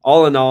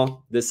all in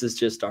all, this is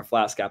just our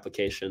Flask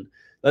application.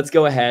 Let's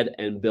go ahead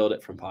and build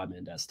it from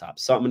Podman Desktop.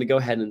 So I'm going to go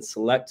ahead and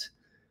select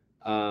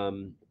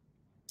the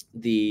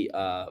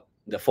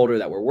folder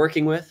that we're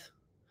working with.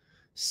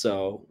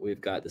 So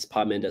we've got this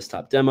Podman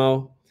Desktop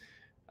demo.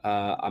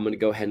 I'm going to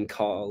go ahead and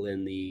call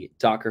in the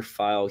Docker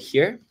file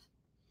here,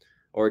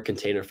 or a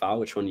container file,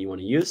 which one you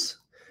want to use.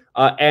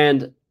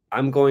 And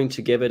I'm going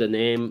to give it a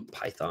name,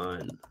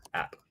 Python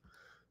app.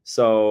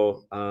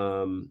 So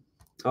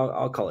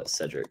I'll call it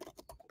Cedric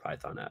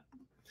Python app.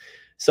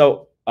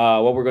 So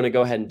what we're going to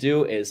go ahead and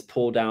do is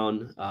pull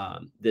down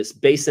this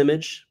base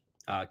image,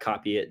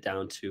 copy it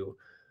down to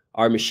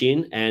our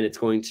machine, and it's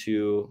going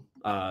to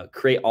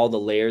create all the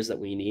layers that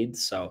we need.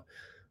 So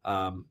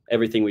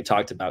everything we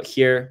talked about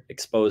here,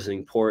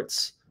 exposing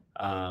ports,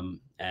 and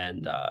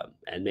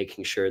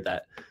making sure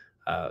that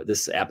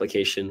this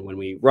application, when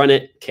we run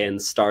it, can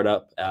start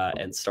up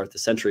and start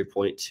the entry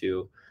point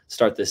to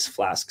start this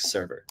Flask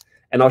server.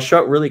 And I'll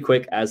show it really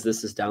quick as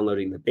this is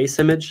downloading the base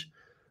image.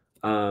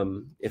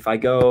 If I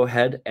go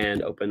ahead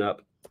and open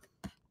up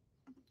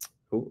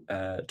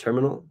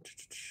terminal,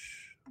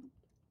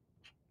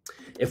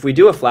 if we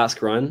do a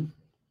Flask run,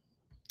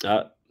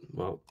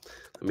 well,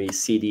 let me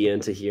cd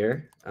into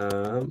here.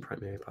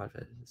 Primary pod.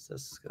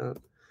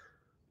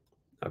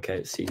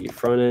 Okay, cd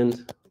front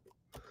end.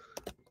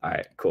 All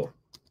right, cool.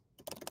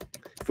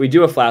 If we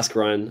do a Flask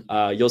run,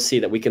 you'll see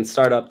that we can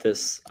start up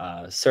this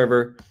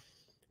server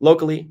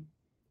locally,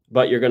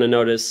 but you're going to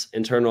notice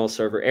internal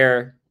server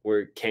error.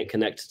 We can't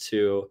connect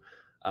to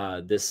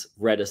this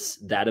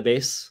Redis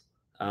database.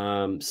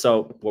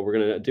 So what we're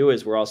going to do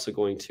is we're also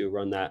going to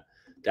run that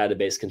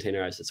database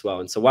containerized as well.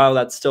 And so while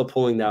that's still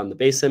pulling down the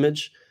base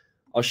image,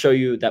 I'll show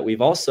you that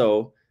we've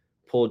also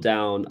pulled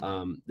down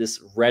this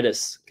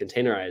Redis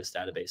containerized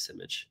database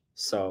image.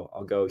 So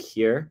I'll go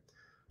here,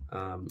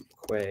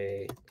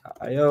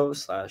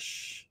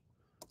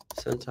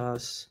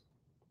 K8s/CentOS.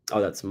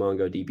 Oh, that's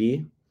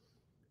MongoDB,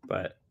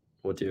 but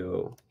we'll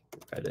do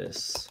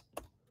Redis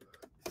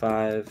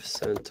 5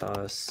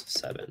 CentOS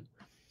 7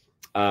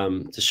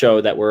 to show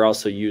that we're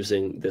also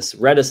using this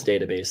Redis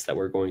database that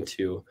we're going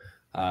to,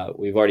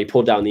 we've already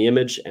pulled down the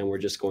image, and we're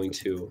just going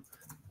to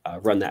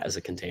run that as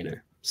a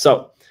container.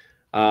 So,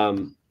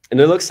 and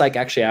it looks like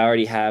actually I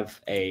already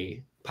have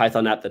a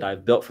Python app that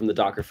I've built from the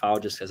Docker file,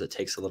 just because it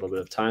takes a little bit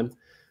of time.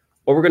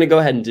 What we're going to go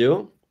ahead and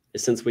do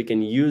is, since we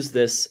can use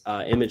this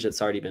image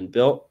that's already been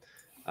built,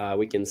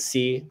 we can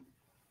see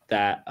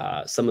that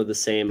some of the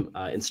same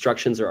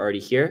instructions are already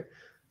here,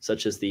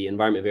 such as the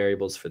environment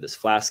variables for this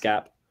Flask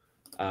app,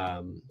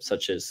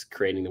 such as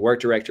creating the work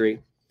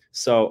directory.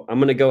 So I'm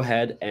going to go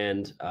ahead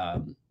and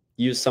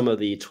use some of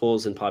the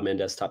tools in Podman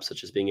Desktop,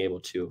 such as being able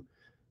to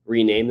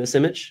rename this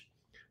image.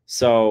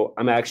 So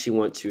I'm actually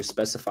want to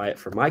specify it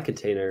for my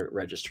container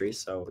registry.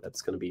 So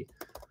that's going to be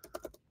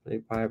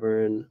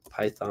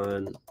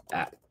Python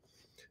app.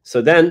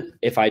 So then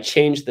if I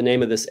change the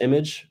name of this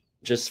image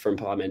just from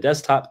Podman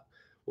Desktop,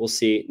 we'll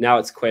see now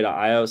it's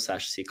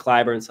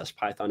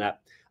quay.io/c/clyburn/Python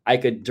app. I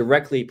could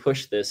directly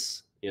push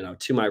this,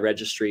 to my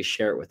registry,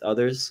 share it with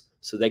others,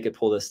 so they could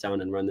pull this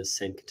down and run this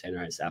same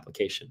containerized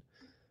application.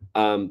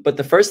 But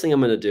the first thing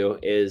I'm going to do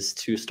is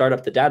to start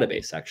up the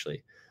database,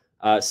 actually,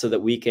 so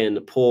that we can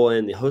pull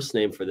in the host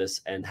name for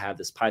this and have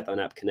this Python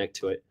app connect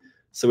to it,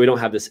 so we don't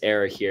have this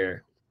error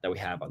here that we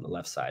have on the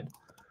left side.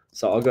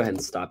 So I'll go ahead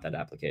and stop that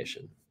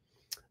application.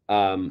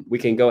 We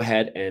can go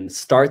ahead and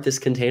start this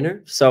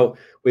container. So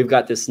we've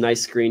got this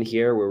nice screen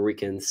here where we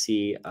can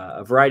see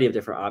a variety of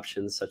different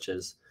options, such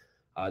as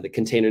the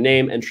container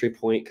name, entry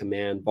point,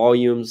 command,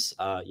 volumes.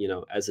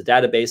 As a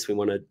database, we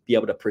want to be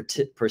able to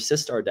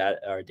persist our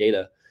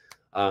data.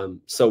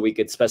 So we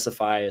could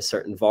specify a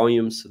certain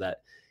volume so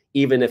that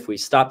even if we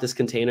stop this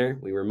container,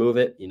 we remove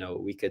it,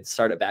 we could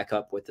start it back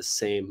up with the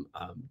same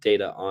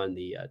data on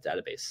the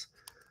database.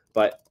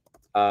 But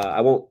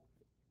I won't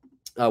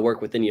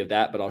work with any of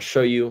that, but I'll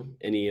show you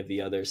any of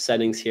the other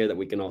settings here that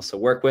we can also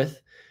work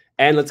with.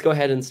 And let's go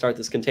ahead and start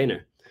this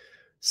container.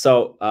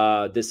 So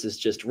this is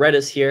just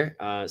Redis here.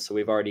 So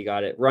we've already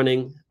got it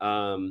running.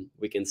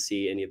 We can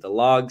see any of the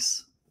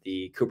logs,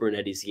 the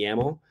Kubernetes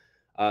YAML.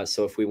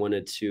 So if we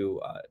wanted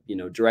to,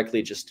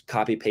 directly just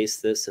copy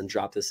paste this and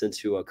drop this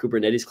into a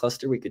Kubernetes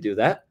cluster, we could do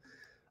that.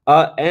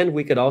 And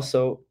we could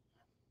also,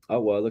 it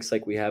looks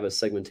like we have a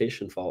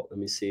segmentation fault. Let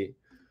me see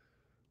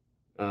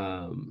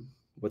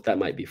what that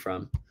might be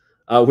from.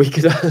 We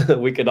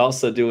could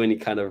also do any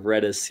kind of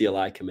Redis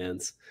CLI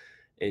commands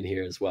in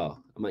here as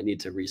well. I might need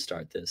to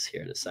restart this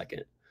here in a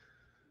second.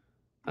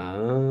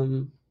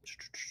 1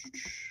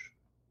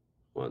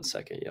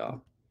 second,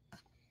 y'all.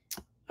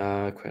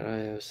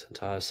 K8s,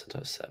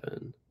 CentOS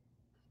 7.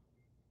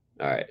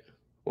 All right,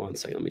 1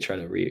 second. Let me try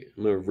to I'm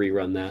gonna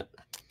rerun that.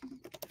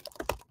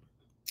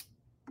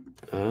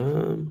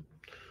 All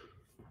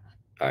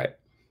right,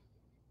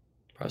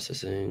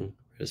 processing.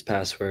 His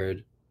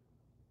password.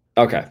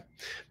 Okay.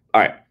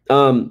 All right.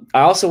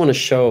 I also want to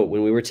show,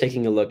 when we were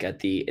taking a look at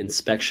the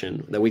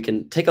inspection, that we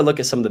can take a look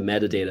at some of the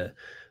metadata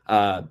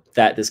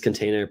that this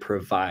container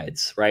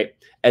provides, right?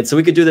 And so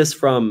we could do this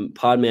from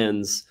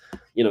Podman's,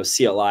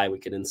 CLI. We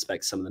could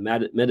inspect some of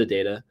the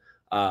metadata,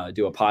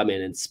 do a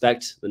Podman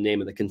inspect the name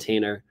of the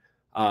container,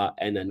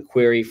 and then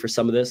query for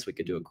some of this. We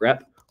could do a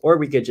grep, or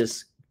we could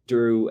just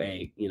do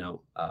a,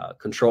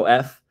 Control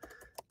F,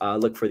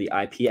 look for the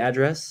IP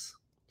address.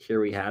 Here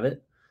we have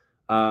it.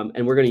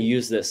 And we're going to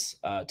use this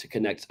to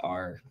connect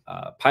our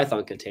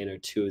Python container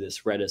to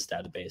this Redis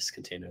database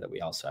container that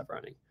we also have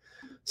running.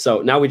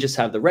 So now we just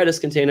have the Redis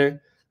container.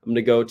 I'm going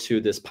to go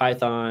to this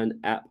Python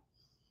app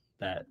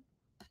that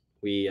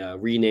we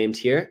renamed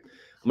here.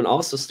 I'm going to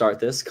also start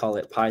this, call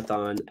it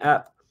Python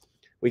app.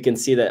 We can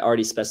see that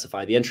already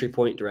specify the entry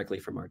point directly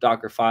from our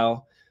Docker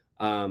file.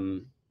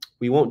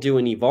 We won't do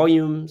any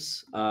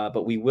volumes,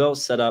 but we will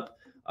set up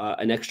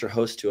an extra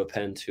host to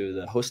append to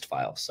the host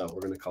file. So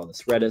we're going to call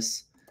this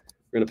Redis.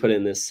 We're going to put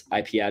in this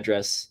IP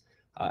address.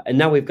 And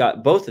now we've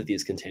got both of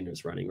these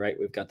containers running, right?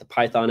 We've got the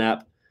Python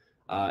app,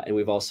 and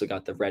we've also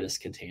got the Redis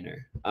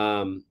container.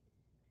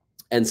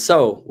 And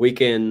so we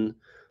can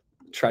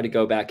try to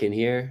go back in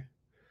here.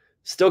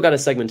 Still got a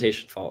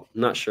segmentation fault.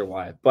 I'm not sure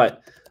why.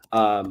 But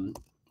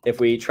if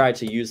we try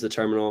to use the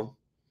terminal,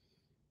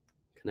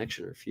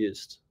 connection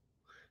refused.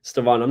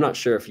 Stefan, I'm not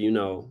sure if you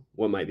know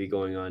what might be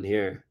going on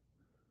here.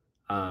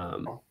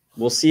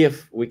 We'll see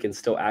if we can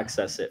still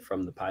access it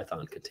from the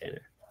Python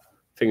container.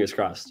 Fingers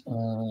crossed.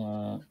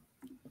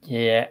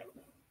 Yeah.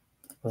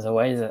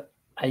 Otherwise,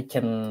 I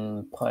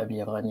can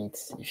probably run it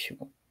if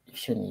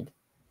you need.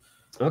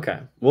 Okay,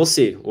 we'll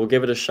see. We'll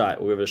give it a shot.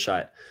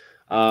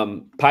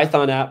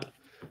 Python app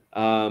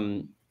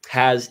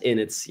has in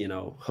its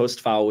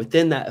host file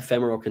within that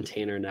ephemeral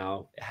container.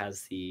 Now it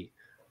has the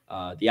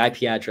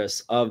IP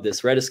address of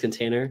this Redis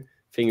container.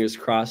 Fingers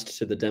crossed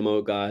to the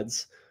demo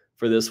gods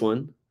for this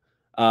one.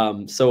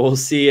 So we'll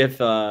see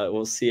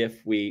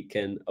if we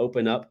can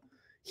open up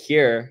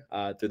here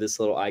through this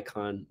little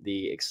icon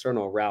the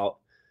external route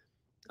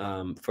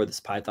for this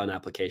Python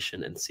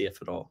application and see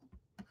if it'll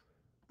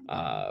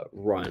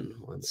run.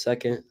 1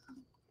 second.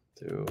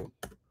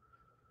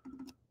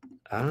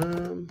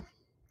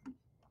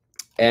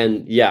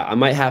 And yeah, I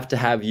might have to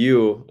have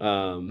you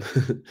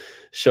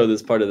show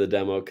this part of the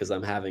demo because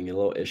I'm having a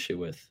little issue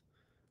with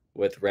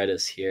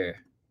Redis here.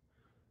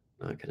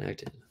 Not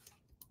connected.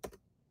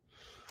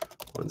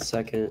 1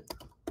 second.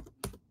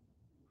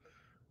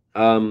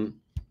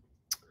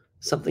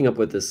 Something up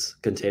with this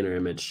container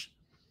image.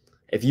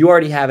 If you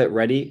already have it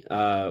ready,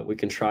 we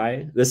can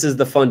try. This is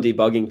the fun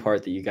debugging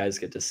part that you guys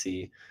get to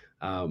see.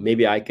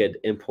 Maybe I could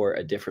import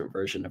a different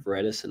version of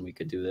Redis and we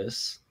could do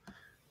this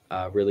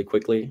really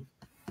quickly.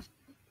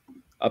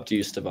 Up to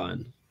you,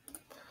 Stefan.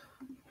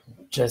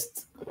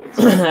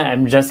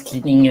 I'm just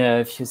cleaning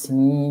a few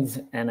things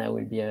and I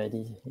will be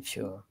ready if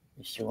you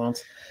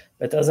want.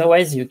 But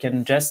otherwise, you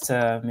can just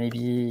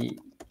maybe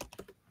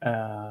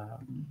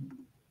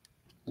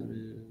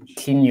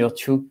clean your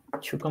two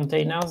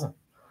containers.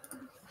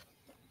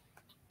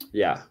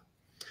 Yeah,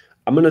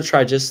 I'm gonna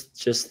try just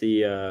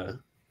the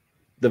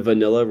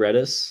vanilla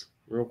Redis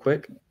real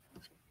quick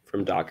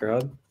from Docker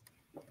Hub,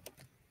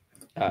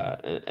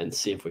 and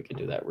see if we can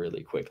do that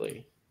really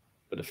quickly.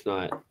 But if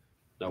not,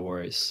 no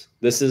worries.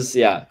 This is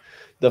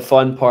the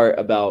fun part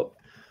about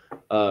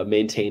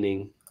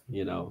maintaining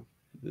the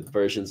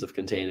versions of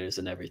containers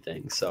and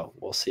everything. So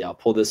we'll see. I'll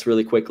pull this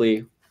really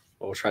quickly.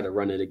 We'll try to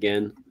run it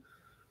again.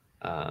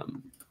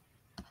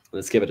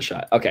 Let's give it a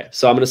shot. Okay,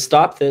 so I'm going to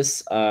stop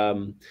this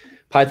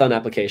Python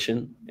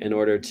application in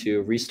order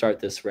to restart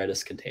this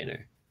Redis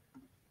container.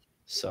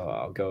 So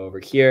I'll go over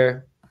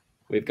here.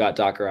 We've got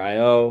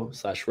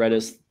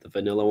docker.io/Redis, the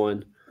vanilla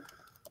one.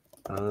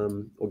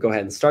 We'll go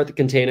ahead and start the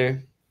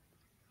container.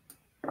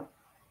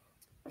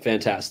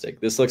 Fantastic.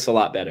 This looks a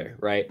lot better,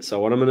 right? So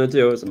what I'm going to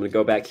do is I'm going to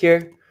go back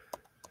here,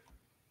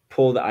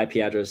 pull the IP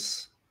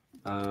address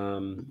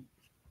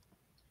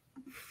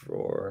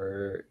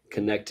for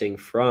connecting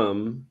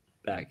from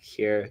back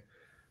here,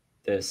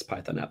 this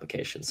Python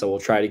application. So we'll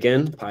try it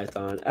again,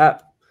 Python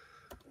app.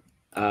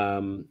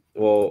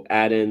 We'll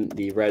add in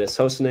the Redis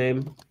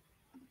hostname,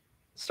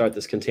 start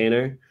this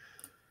container.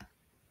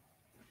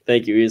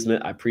 Thank you,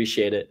 Ismet. I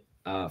appreciate it.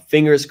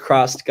 Fingers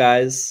crossed,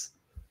 guys,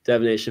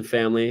 DevNation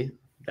family,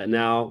 that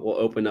now we'll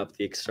open up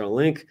the external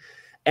link.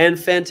 And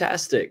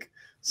fantastic.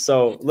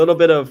 So a little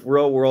bit of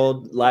real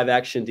world live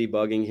action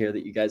debugging here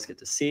that you guys get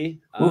to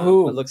see. It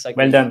looks like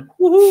well done.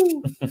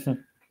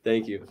 Woohoo!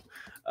 Thank you.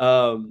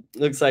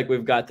 Looks like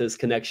we've got this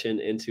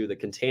connection into the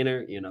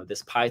container.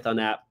 This Python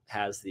app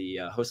has the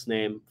host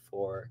name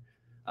for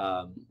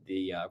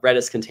the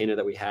Redis container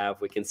that we have.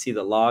 We can see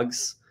the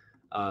logs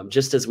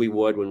just as we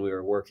would when we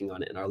were working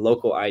on it in our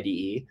local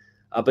IDE.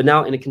 But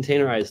now in a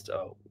containerized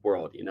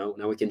world,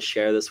 now we can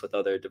share this with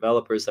other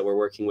developers that we're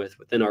working with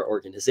within our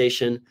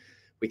organization.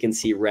 We can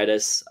see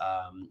Redis.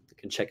 You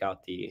can check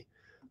out the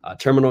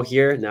terminal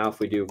here. Now, if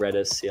we do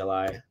Redis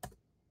CLI,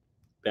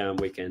 bam,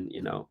 we can,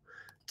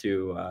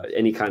 do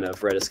any kind of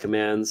Redis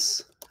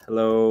commands.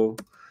 Hello,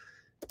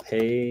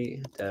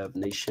 hey,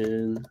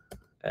 DevNation,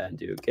 and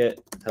do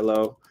git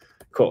hello.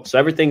 Cool. So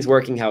everything's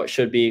working how it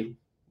should be.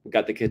 We've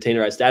got the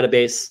containerized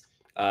database.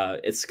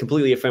 It's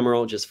completely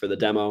ephemeral just for the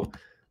demo,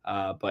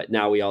 but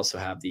now we also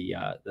have the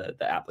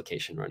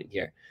application running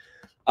here.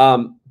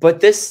 But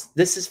this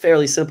is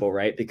fairly simple,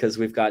 right? Because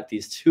we've got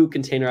these two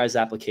containerized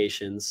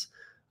applications.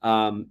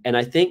 And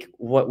I think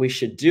what we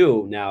should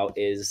do now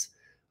is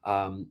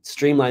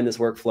streamline this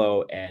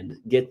workflow and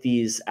get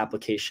these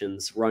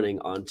applications running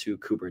onto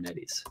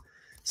Kubernetes.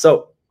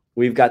 So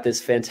we've got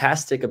this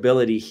fantastic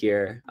ability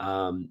here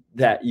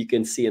that you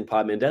can see in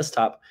Podman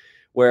Desktop,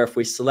 where if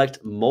we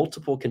select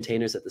multiple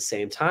containers at the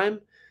same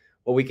time,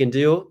 what we can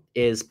do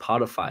is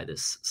podify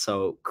this.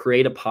 So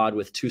create a pod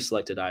with 2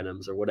 selected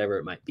items or whatever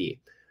it might be.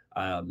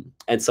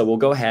 And so we'll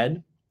go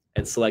ahead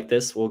and select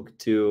this. We'll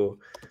do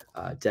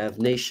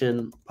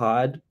DevNation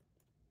pod.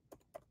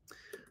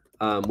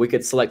 We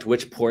could select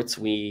which ports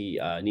we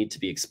need to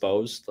be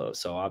exposed.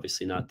 So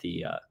obviously not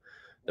the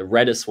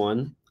Redis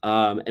one.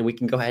 And we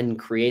can go ahead and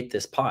create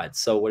this pod.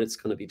 So what it's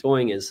going to be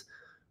doing is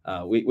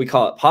we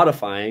call it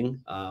podifying,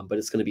 but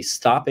it's going to be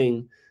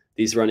stopping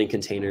these running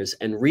containers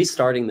and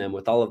restarting them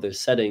with all of their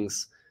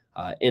settings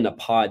in a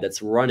pod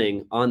that's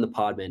running on the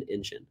Podman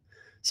engine.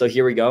 So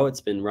here we go.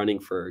 It's been running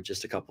for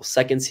just a couple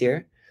seconds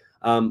here.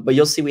 But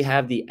you'll see we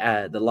have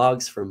the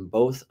logs from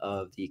both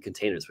of the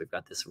containers. We've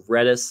got this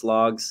Redis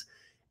logs,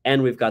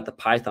 and we've got the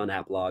Python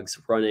app logs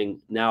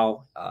running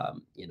now,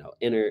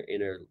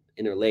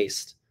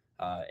 interlaced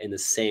in the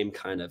same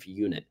kind of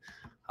unit.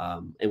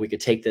 And we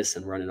could take this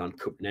and run it on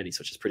Kubernetes,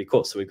 which is pretty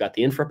cool. So we've got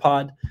the infra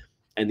pod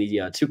and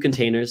the 2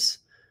 containers.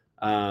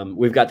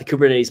 We've got the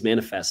Kubernetes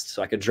manifest.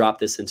 So I could drop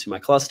this into my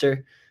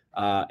cluster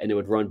and it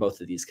would run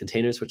both of these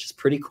containers, which is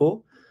pretty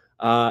cool.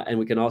 And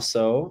we can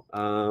also,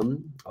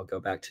 I'll go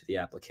back to the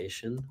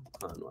application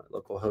on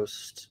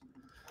localhost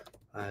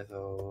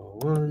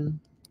 501.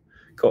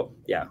 Cool.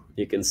 Yeah,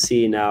 you can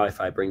see now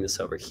if I bring this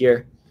over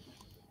here,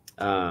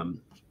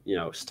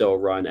 still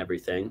run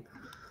everything.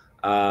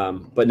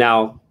 But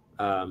now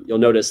you'll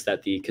notice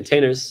that the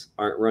containers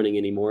aren't running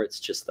anymore. It's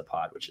just the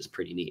pod, which is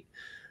pretty neat.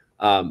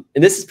 And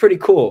this is pretty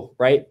cool,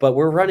 right? But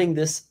we're running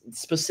this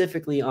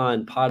specifically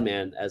on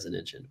Podman as an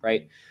engine,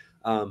 right?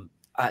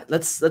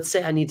 Let's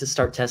say I need to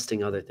start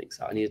testing other things.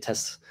 I need to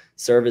test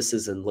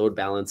services and load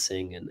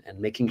balancing and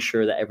making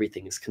sure that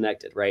everything is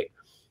connected, right?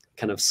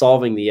 Kind of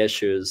solving the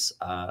issues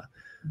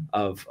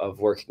of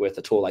working with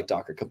a tool like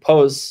Docker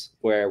Compose,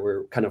 where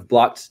we're kind of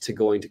blocked to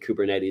going to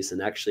Kubernetes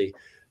and actually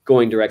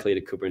going directly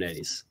to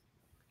Kubernetes.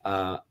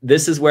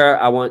 This is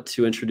where I want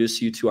to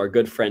introduce you to our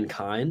good friend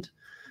Kind.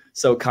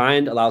 So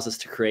Kind allows us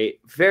to create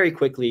very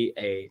quickly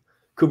a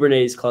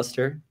Kubernetes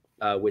cluster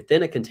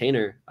within a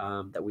container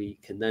that we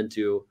can then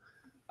do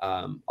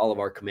all of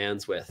our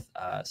commands with.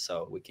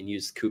 So we can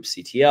use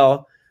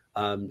kubectl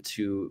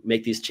to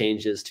make these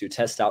changes, to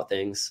test out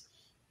things.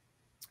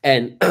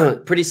 And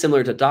pretty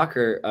similar to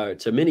Docker,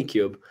 to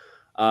Minikube,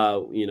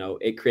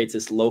 it creates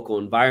this local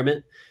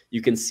environment.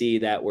 You can see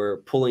that we're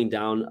pulling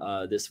down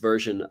this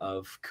version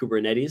of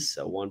Kubernetes,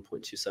 so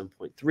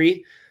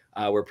 1.27.3.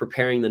 We're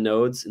preparing the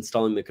nodes,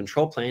 installing the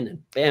control plane,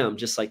 and bam,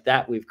 just like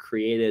that, we've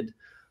created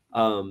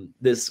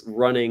this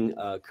running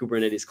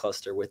Kubernetes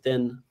cluster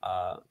within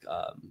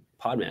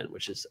Podman,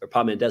 or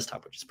Podman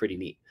Desktop, which is pretty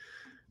neat.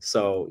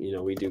 So,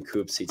 we do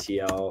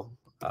kubectl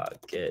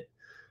git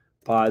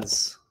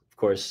pods. Of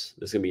course,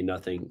 there's going to be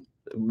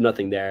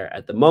nothing there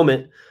at the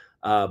moment.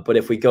 But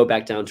if we go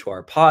back down to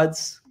our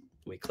pods,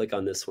 we click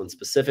on this one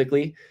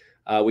specifically,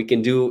 we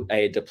can do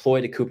a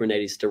deploy to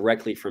Kubernetes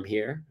directly from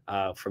here,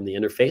 from the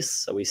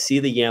interface. So we see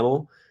the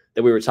YAML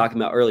that we were talking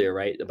about earlier,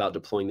 right, about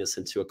deploying this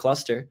into a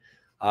cluster.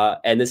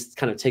 And this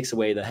kind of takes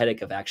away the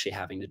headache of actually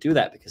having to do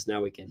that, because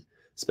now we can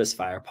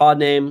specify our pod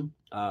name,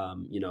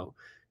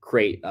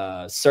 create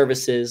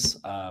services,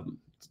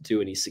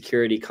 do any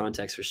security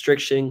context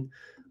restriction.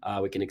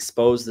 We can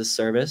expose this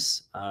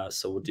service.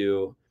 So we'll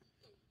do,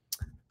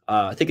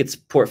 I think it's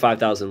port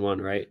 5001,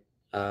 right,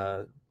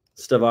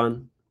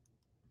 Stefan?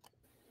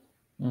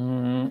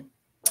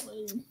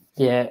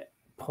 Yeah,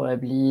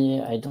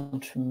 probably. I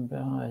don't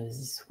remember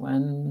this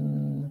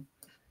one.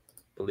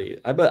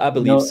 I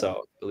believe no. So.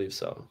 I believe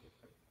so.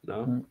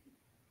 No?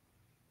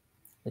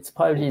 It's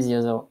probably the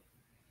other.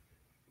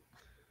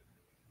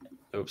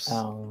 Oops.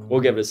 We'll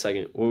give it a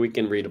second. Well, we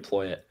can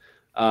redeploy it.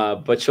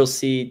 But you'll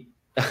see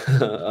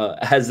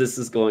as this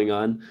is going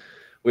on,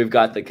 we've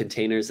got the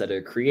containers that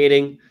are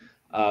creating.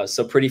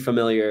 So pretty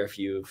familiar if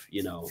you've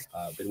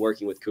been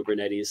working with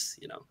Kubernetes.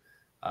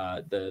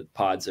 The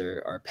pods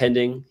are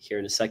pending here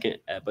in a second,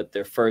 but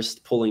they're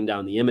first pulling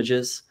down the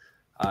images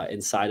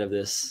inside of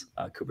this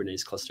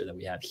Kubernetes cluster that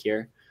we have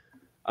here.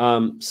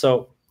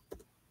 So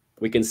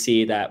we can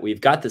see that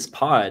we've got this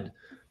pod,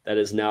 that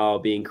is now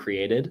being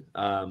created.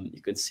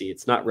 You can see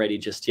it's not ready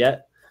just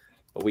yet,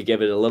 but we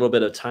give it a little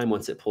bit of time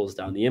once it pulls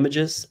down the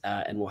images,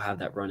 and we'll have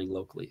that running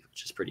locally,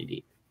 which is pretty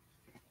neat.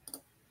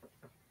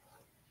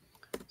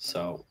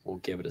 So we'll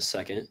give it a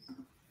second.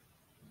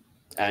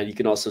 And you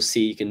can also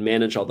see, you can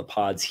manage all the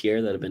pods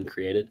here that have been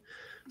created.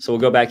 So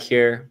we'll go back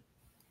here.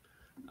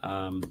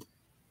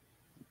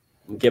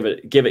 Give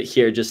it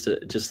here just a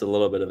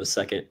little bit of a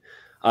second.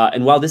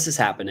 And while this is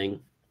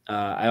happening,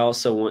 I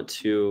also want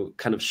to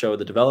kind of show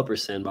the developer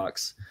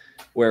sandbox,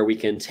 where we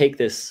can take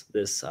this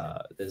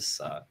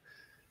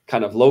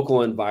kind of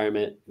local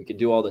environment. We can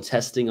do all the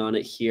testing on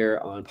it here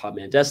on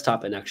Podman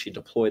Desktop and actually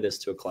deploy this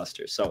to a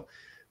cluster. So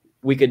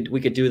we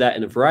could do that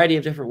in a variety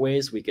of different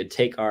ways. We could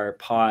take our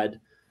pod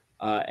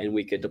and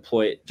we could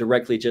deploy it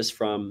directly just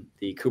from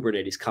the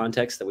Kubernetes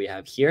context that we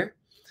have here.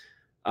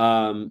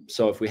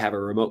 So if we have a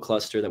remote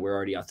cluster that we're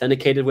already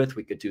authenticated with,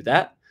 we could do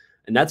that.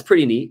 And that's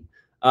pretty neat.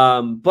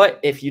 But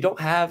if you don't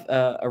have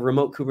a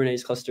remote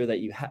Kubernetes cluster that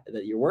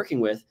you're working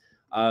with,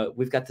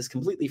 we've got this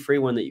completely free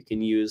one that you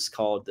can use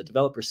called the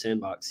Developer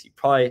Sandbox. You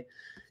probably,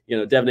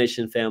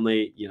 DevNation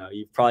family,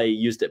 you've probably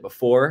used it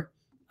before.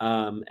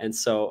 And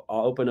so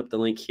I'll open up the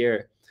link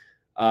here.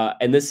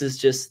 And this is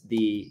just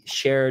the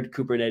shared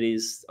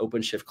Kubernetes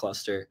OpenShift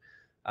cluster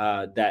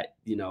that,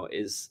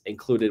 is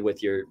included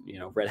with your,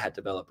 Red Hat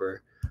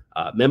developer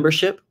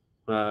membership,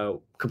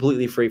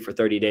 completely free for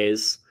 30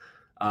 days.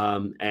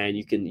 And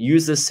you can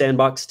use this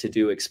sandbox to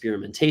do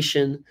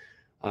experimentation,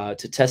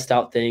 to test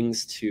out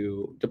things,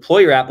 to deploy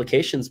your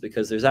applications,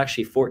 because there's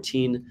actually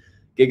 14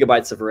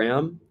 gigabytes of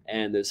RAM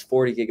and there's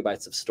 40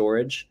 gigabytes of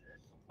storage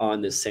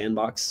on this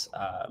sandbox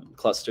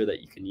cluster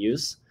that you can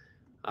use.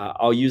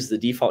 I'll use the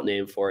default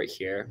name for it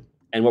here.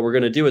 And what we're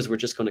going to do is we're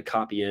just going to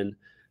copy in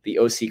the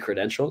OC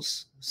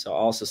credentials. So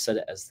I'll also set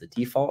it as the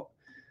default.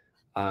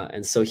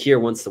 And so here,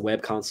 once the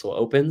web console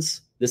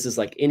opens, this is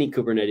like any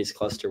Kubernetes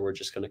cluster. We're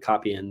just going to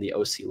copy in the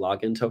OC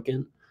login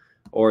token,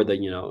 or the,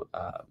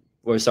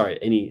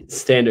 any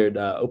standard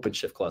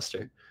OpenShift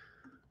cluster.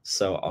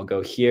 So I'll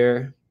go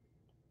here.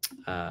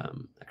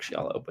 Actually,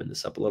 I'll open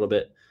this up a little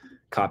bit.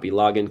 Copy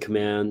login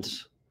command,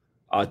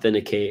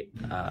 authenticate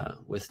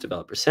with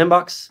Developer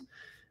Sandbox,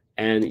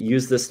 and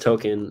use this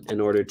token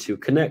in order to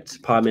connect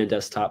Podman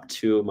Desktop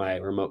to my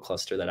remote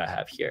cluster that I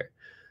have here.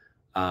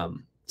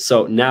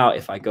 So now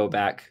if I go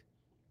back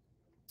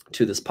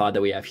to this pod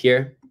that we have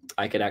here,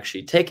 I could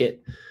actually take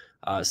it,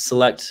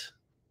 select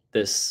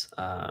this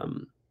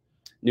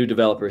new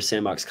Developer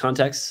Sandbox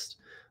context,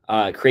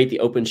 create the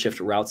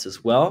OpenShift routes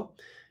as well,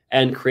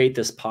 and create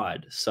this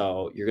pod.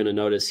 So you're going to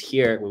notice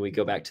here, when we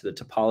go back to the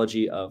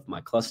topology of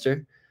my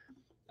cluster,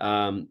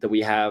 that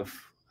we have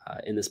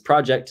in this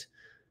project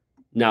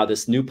now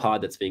this new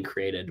pod that's being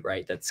created,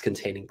 right? That's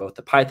containing both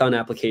the Python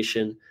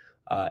application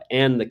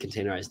and the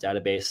containerized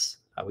database.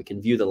 We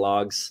can view the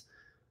logs,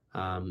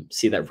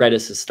 see that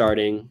Redis is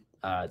starting.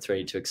 It's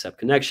ready to accept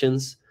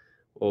connections.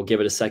 We'll give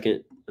it a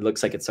second. It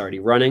looks like it's already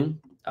running.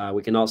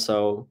 We can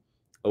also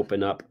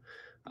open up,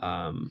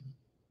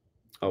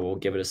 we'll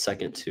give it a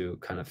second to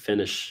kind of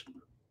finish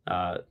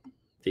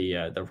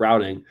the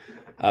routing,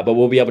 but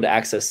we'll be able to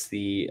access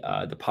the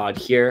pod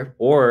here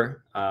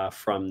or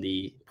from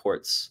the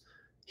ports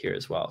here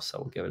as well. So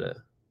we'll give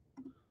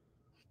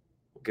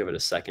it a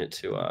second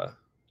to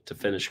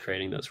finish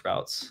creating those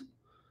routes.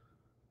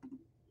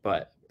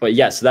 But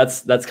yeah, so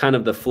that's kind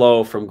of the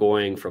flow from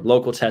going from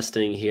local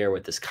testing here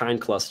with this kind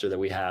cluster that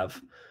we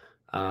have,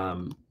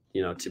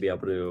 to be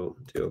able to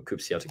do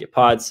kubectl to get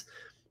pods.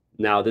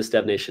 Now this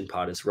DevNation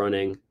pod is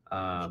running,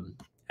 and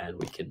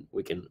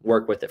we can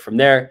work with it from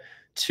there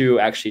to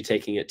actually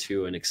taking it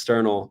to an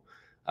external,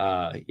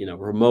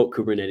 remote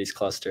Kubernetes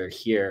cluster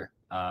here,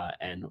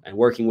 and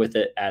working with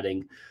it,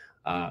 adding,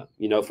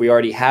 if we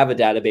already have a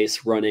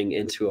database running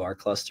into our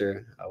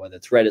cluster, whether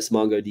it's Redis,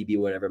 MongoDB,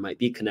 whatever it might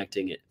be,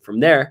 connecting it from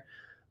there,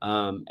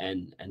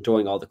 and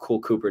doing all the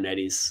cool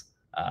Kubernetes,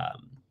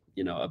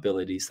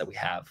 abilities that we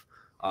have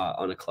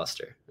on a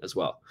cluster as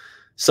well.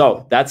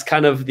 So that's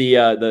kind of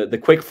the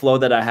quick flow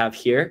that I have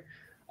here.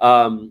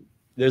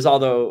 There's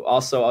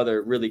also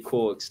other really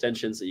cool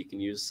extensions that you can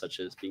use, such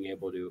as being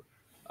able to,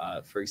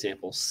 for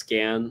example,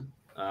 scan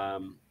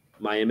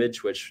my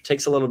image, which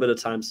takes a little bit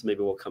of time, so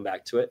maybe we'll come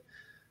back to it.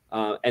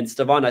 And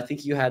Stefan, I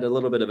think you had a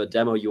little bit of a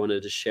demo you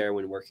wanted to share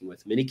when working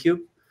with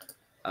Minikube.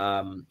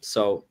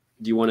 So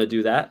do you want to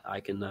do that? I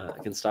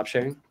can stop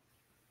sharing.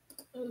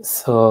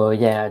 So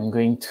yeah, I'm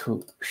going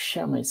to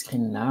share my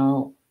screen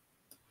now.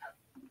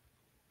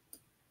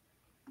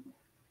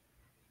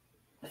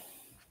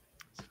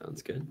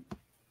 Sounds good.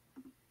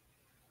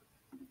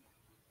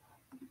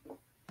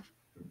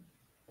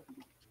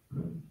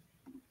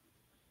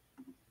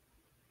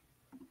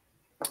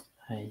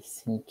 I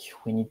think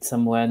we need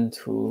someone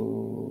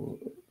to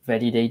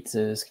validate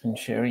the screen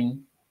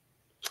sharing.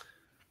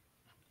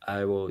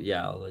 I will,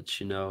 yeah, I'll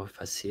let you know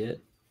if I see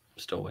it. I'm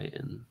still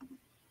waiting.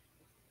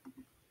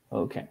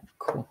 Okay,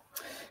 cool.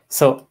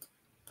 So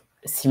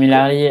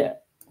similarly,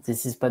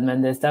 this is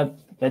Podman Desktop,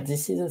 but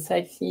this is a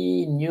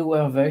slightly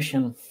newer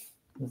version.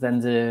 than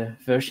the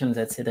version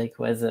that Cedric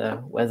was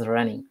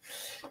running.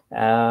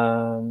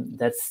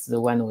 That's the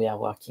one we are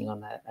working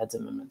on at the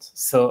moment.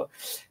 So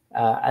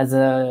as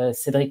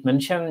Cedric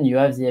mentioned, you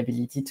have the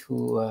ability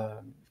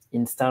to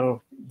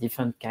install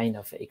different kind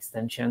of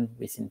extension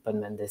within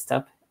Podman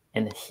Desktop.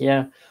 And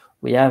here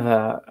we have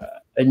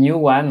a new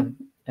one,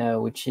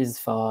 which is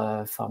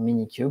for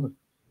Minikube.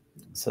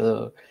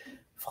 So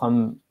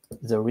from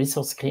the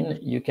resource screen,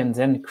 you can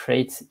then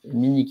create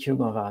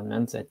Minikube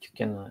environment that you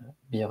can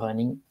be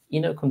running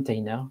in a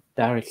container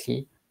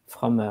directly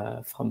from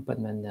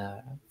Podman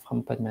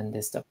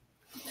Desktop.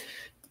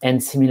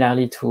 And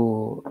similarly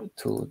to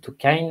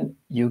K8s,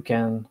 you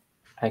can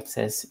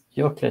access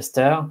your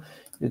cluster,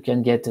 you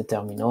can get a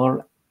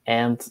terminal,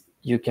 and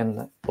you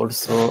can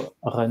also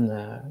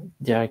run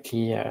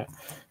directly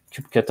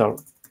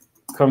kubectl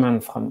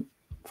command from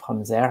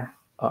there.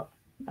 Oh,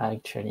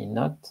 actually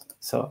not.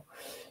 So,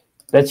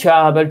 but you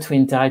are able to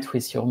interact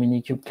with your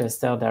Minikube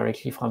cluster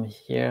directly from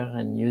here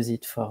and use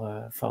it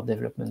for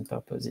development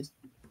purposes.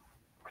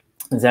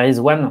 There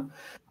is one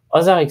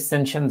other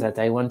extension that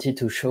I wanted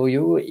to show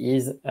you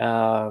is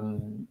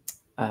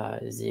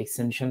the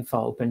extension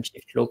for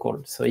OpenShift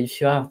local. So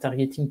if you are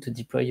targeting to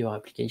deploy your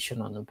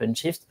application on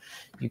OpenShift,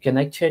 you can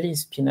actually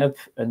spin up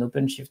an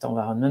OpenShift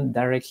environment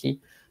directly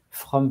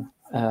from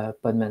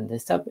Podman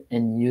Desktop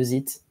and use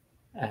it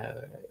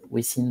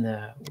within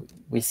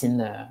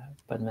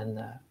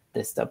Podman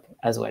Desktop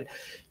as well.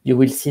 You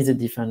will see the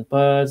different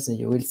pods,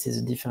 you will see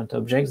the different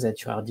objects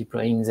that you are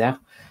deploying there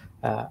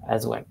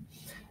as well.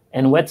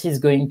 And what is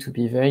going to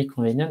be very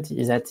convenient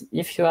is that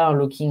if you are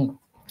looking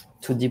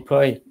to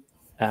deploy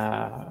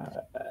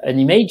an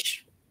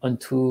image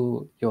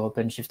onto your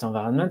OpenShift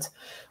environment,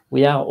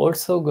 we are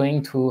also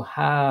going to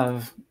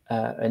have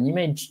an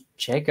image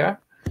checker,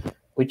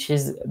 which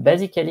is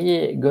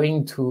basically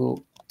going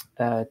to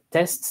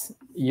test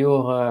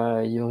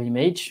your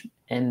image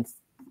and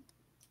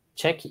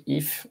check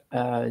if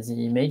the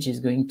image is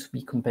going to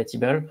be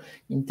compatible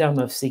in terms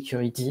of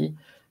security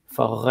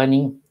for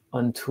running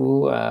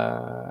onto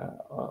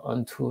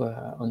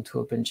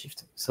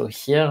OpenShift. So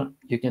here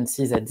you can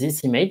see that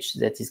this image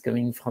that is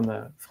coming from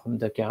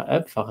Docker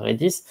Hub for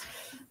Redis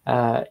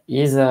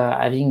is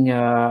having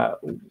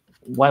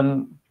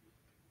one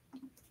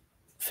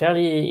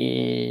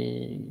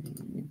fairly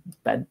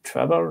bad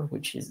trouble,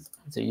 which is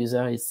the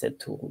user is set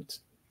to root.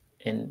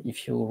 And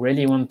if you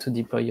really want to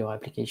deploy your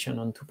application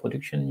onto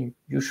production,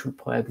 you should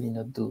probably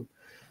not do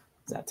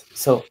that.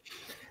 So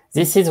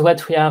this is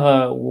what we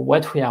are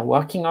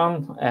working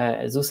on.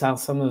 Those are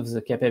some of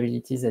the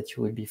capabilities that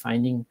you will be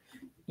finding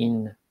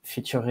in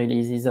future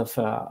releases of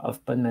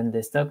Podman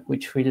Desktop,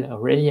 which will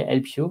really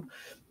help you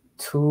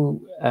to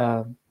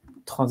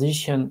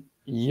transition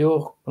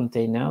your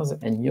containers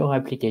and your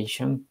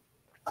application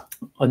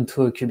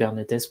onto a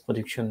Kubernetes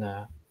production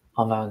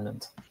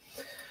environment.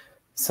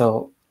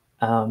 So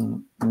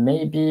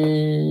maybe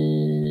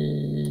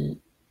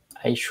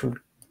I should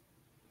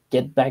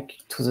get back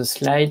to the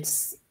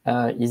slides.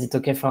 Is it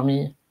okay for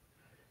me?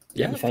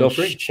 Yeah, if feel I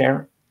free.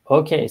 Share?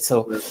 Okay,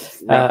 so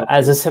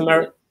as a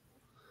summary,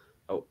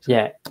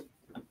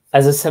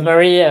 as a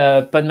summary,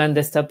 Podman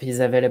Desktop is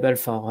available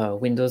for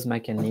Windows,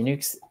 Mac, and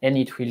Linux, and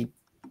it will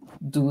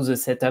do the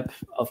setup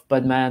of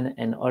Podman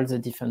and all the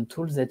different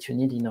tools that you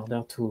need in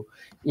order to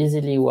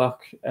easily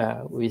work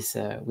with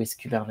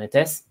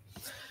Kubernetes.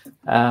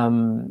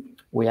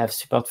 We have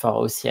support for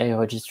OCI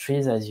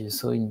registries, as you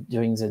saw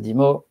during the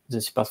demo,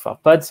 the support for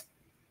pods.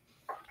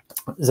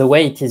 The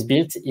way it is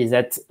built is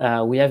that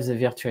we have the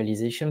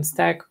virtualization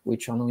stack,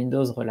 which on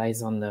Windows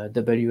relies on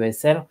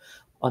WSL.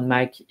 On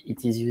Mac,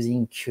 it is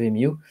using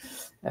QEMU.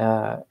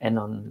 And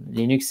on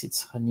Linux,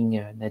 it's running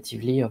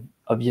natively,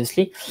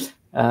 obviously.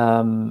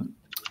 And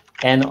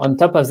on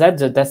top of that,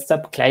 the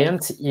desktop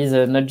client is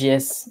a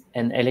Node.js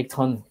and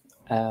Electron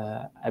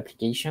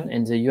application.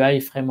 And the UI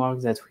framework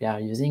that we are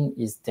using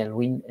is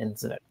Tailwind and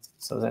Svelte.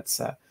 So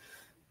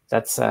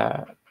that's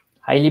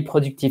highly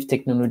productive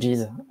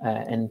technologies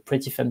and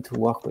pretty fun to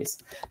work with.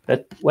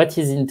 But what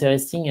is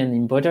interesting and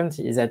important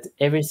is that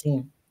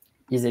everything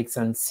is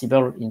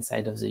extensible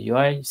inside of the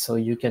UI. So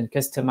you can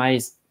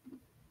customize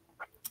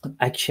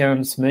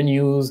actions,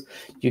 menus,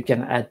 you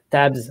can add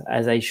tabs,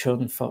 as I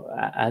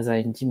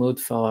demoed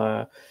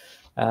for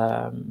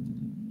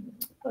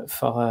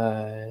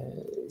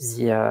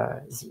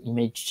the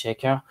image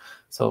checker.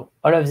 So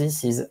all of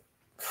this is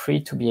free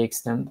to be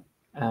extended.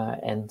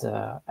 And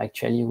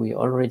actually, we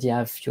already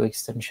have few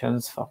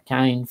extensions for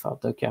K8s, for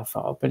Docker,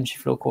 for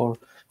OpenShift Local,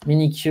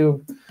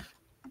 Minikube,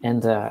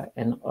 and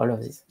all of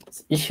this.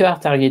 If you are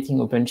targeting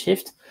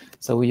OpenShift,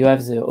 so you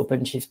have the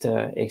OpenShift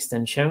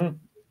extension,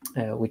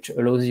 which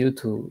allows you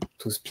to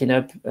spin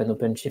up an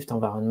OpenShift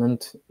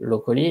environment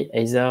locally,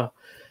 either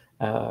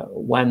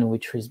one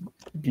which will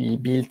be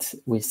built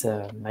with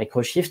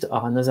Microshift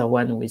or another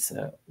one with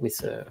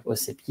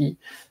OCP.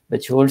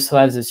 But you also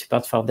have the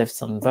support for Dev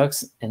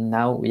Sandbox, and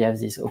now we have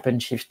this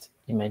OpenShift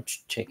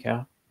image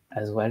checker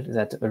as well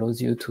that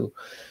allows you to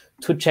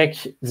check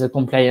the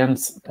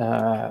compliance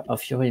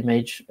of your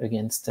image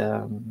against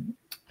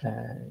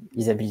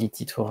his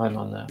ability to run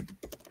on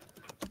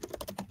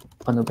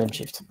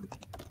OpenShift.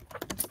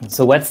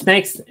 So what's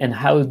next, and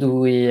how do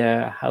we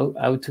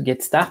how to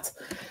get started?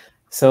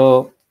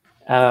 So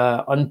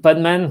on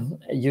Podman,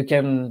 you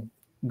can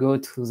go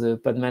to the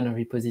Podman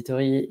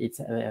repository. It's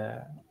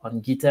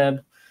on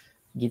GitHub,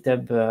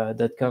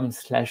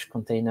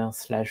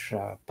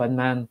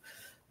 github.com/container/podman.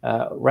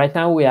 Right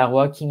now, we are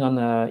working on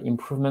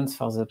improvements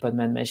for the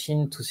Podman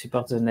machine to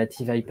support the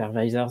native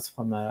hypervisors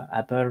from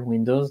Apple,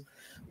 Windows.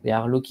 We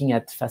are looking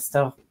at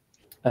faster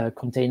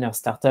container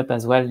startup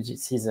as well.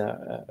 This is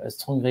a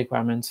strong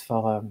requirement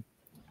for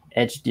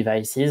edge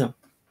devices,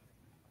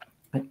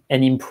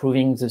 and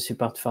improving the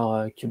support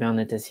for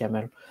Kubernetes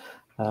YAML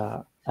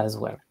as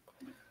well.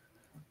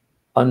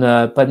 On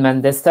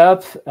Podman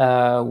Desktop,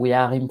 we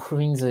are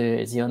improving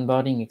the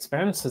onboarding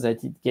experience so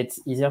that it gets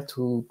easier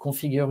to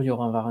configure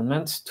your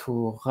environment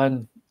to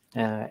run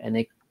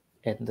and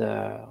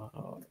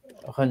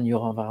run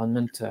your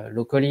environment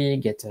locally,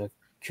 get a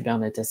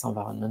Kubernetes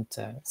environment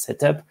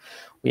setup.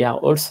 We are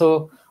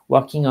also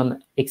working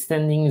on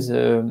extending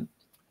the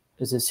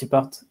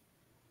support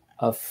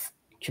of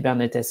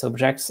Kubernetes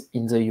objects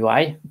in the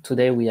UI.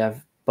 Today we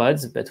have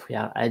pods, but we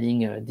are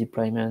adding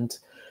deployment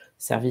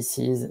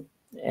services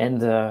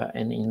and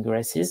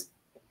ingresses.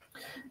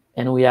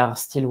 And we are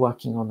still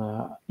working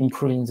on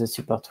improving the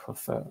support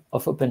of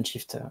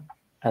OpenShift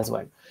as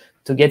well.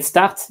 To get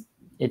started,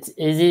 it's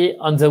easy.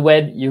 On the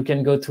web, you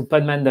can go to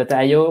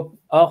podman.io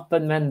or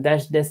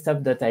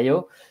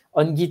podman-desktop.io.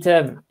 On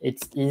GitHub,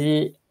 it's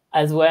easy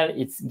as well.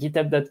 It's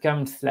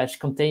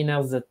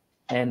github.com/containers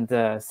and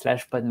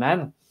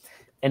 /podman.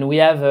 And we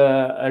have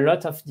a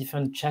lot of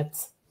different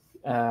chats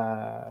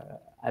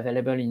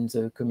available in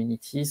the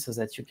community so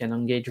that you can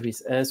engage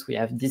with us. We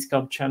have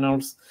Discord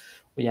channels.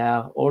 We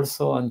are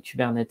also on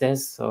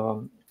Kubernetes,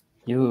 so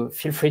you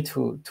feel free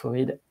to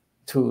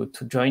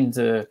join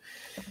the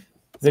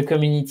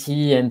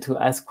community and to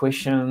ask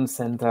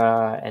questions and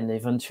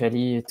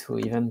eventually to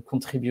even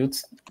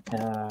contribute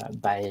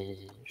by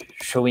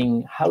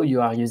showing how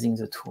you are using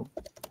the tool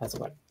as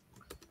well.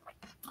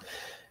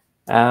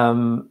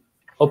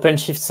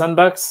 OpenShift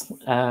Sandbox,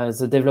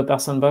 the developer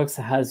sandbox,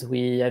 as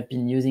we have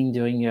been using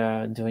during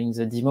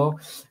the demo,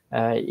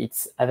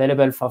 it's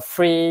available for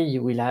free.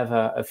 You will have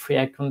a free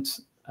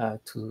account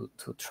to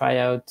try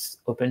out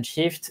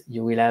OpenShift.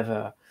 You will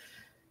have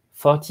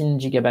 14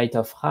 GB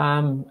of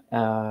RAM,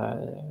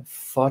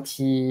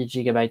 40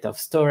 GB of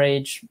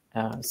storage.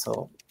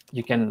 So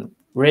you can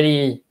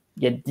really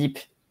get deep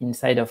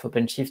inside of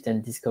OpenShift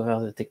and discover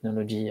the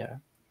technology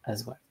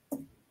as well.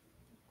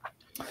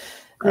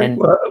 Great.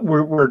 Well,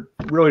 we're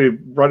really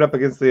right up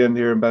against the end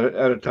here, about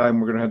out of time.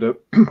 We're going to have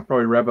to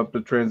probably wrap up the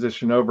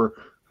transition over.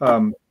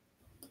 I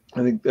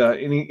think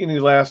any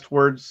last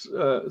words,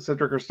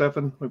 Cedric or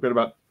Stefan? We've got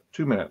about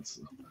 2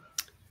 minutes,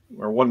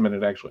 or 1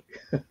 minute actually.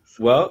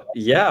 Well,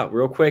 yeah,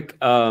 real quick,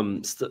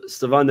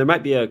 Stefan, there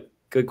might be a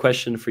good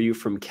question for you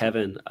from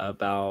Kevin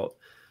about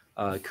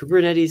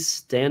Kubernetes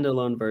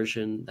standalone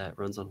version that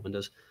runs on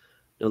Windows,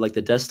 like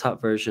the desktop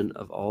version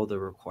of all the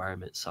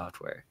requirement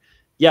software.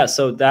 Yeah,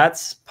 so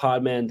that's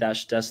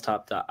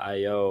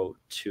podman-desktop.io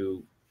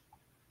to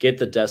get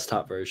the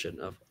desktop version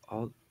of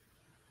all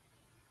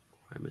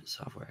requirement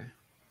software.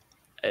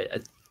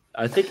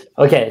 I think.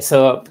 Okay,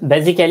 so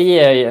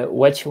basically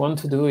what you want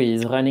to do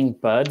is running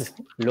pod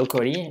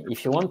locally.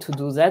 If you want to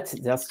do that,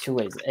 there's two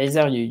ways.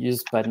 Either you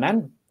use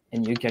Podman,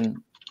 and you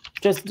can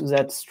just do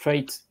that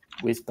straight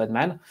with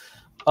Podman,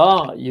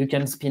 or you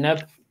can spin up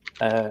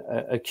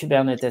a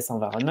Kubernetes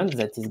environment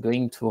that is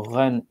going to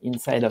run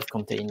inside of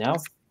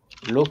containers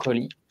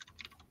locally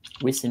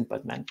within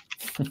Podman.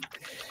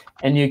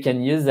 And you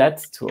can use that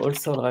to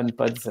also run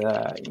pods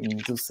in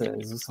those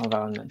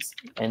environments.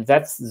 And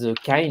that's the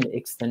K8s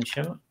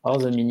extension or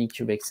the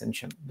Minikube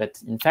extension.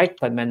 But in fact,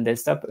 Podman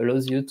Desktop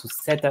allows you to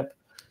set up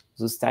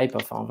those type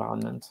of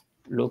environment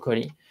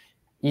locally,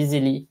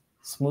 easily,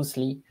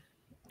 smoothly,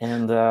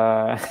 and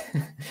and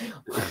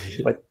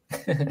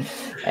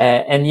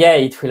yeah,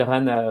 it will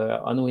run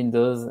on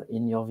Windows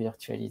in your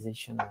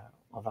virtualization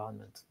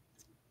environment.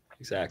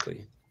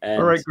 Exactly. And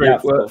all right, great. Yeah,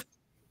 well,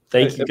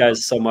 thank you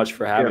guys so much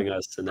for having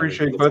us. And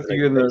appreciate both of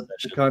you and the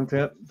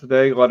content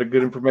today. A lot of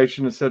good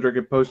information. And Cedric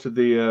had posted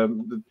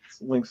the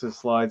links to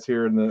slides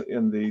here in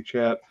the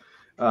chat.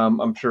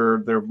 I'm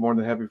sure they're more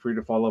than happy for you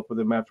to follow up with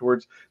them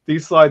afterwards.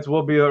 These slides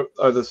will be,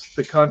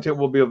 the content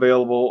will be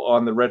available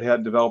on the Red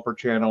Hat developer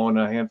channel in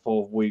a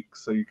handful of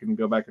weeks. So you can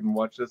go back and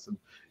watch this and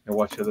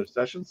watch the other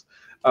sessions.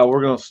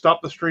 We're going to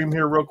stop the stream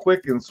here real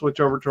quick and switch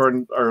over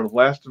to our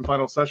last and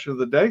final session of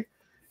the day.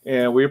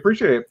 And we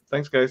appreciate it.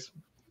 Thanks, guys.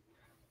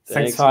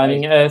 Thanks for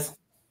having us.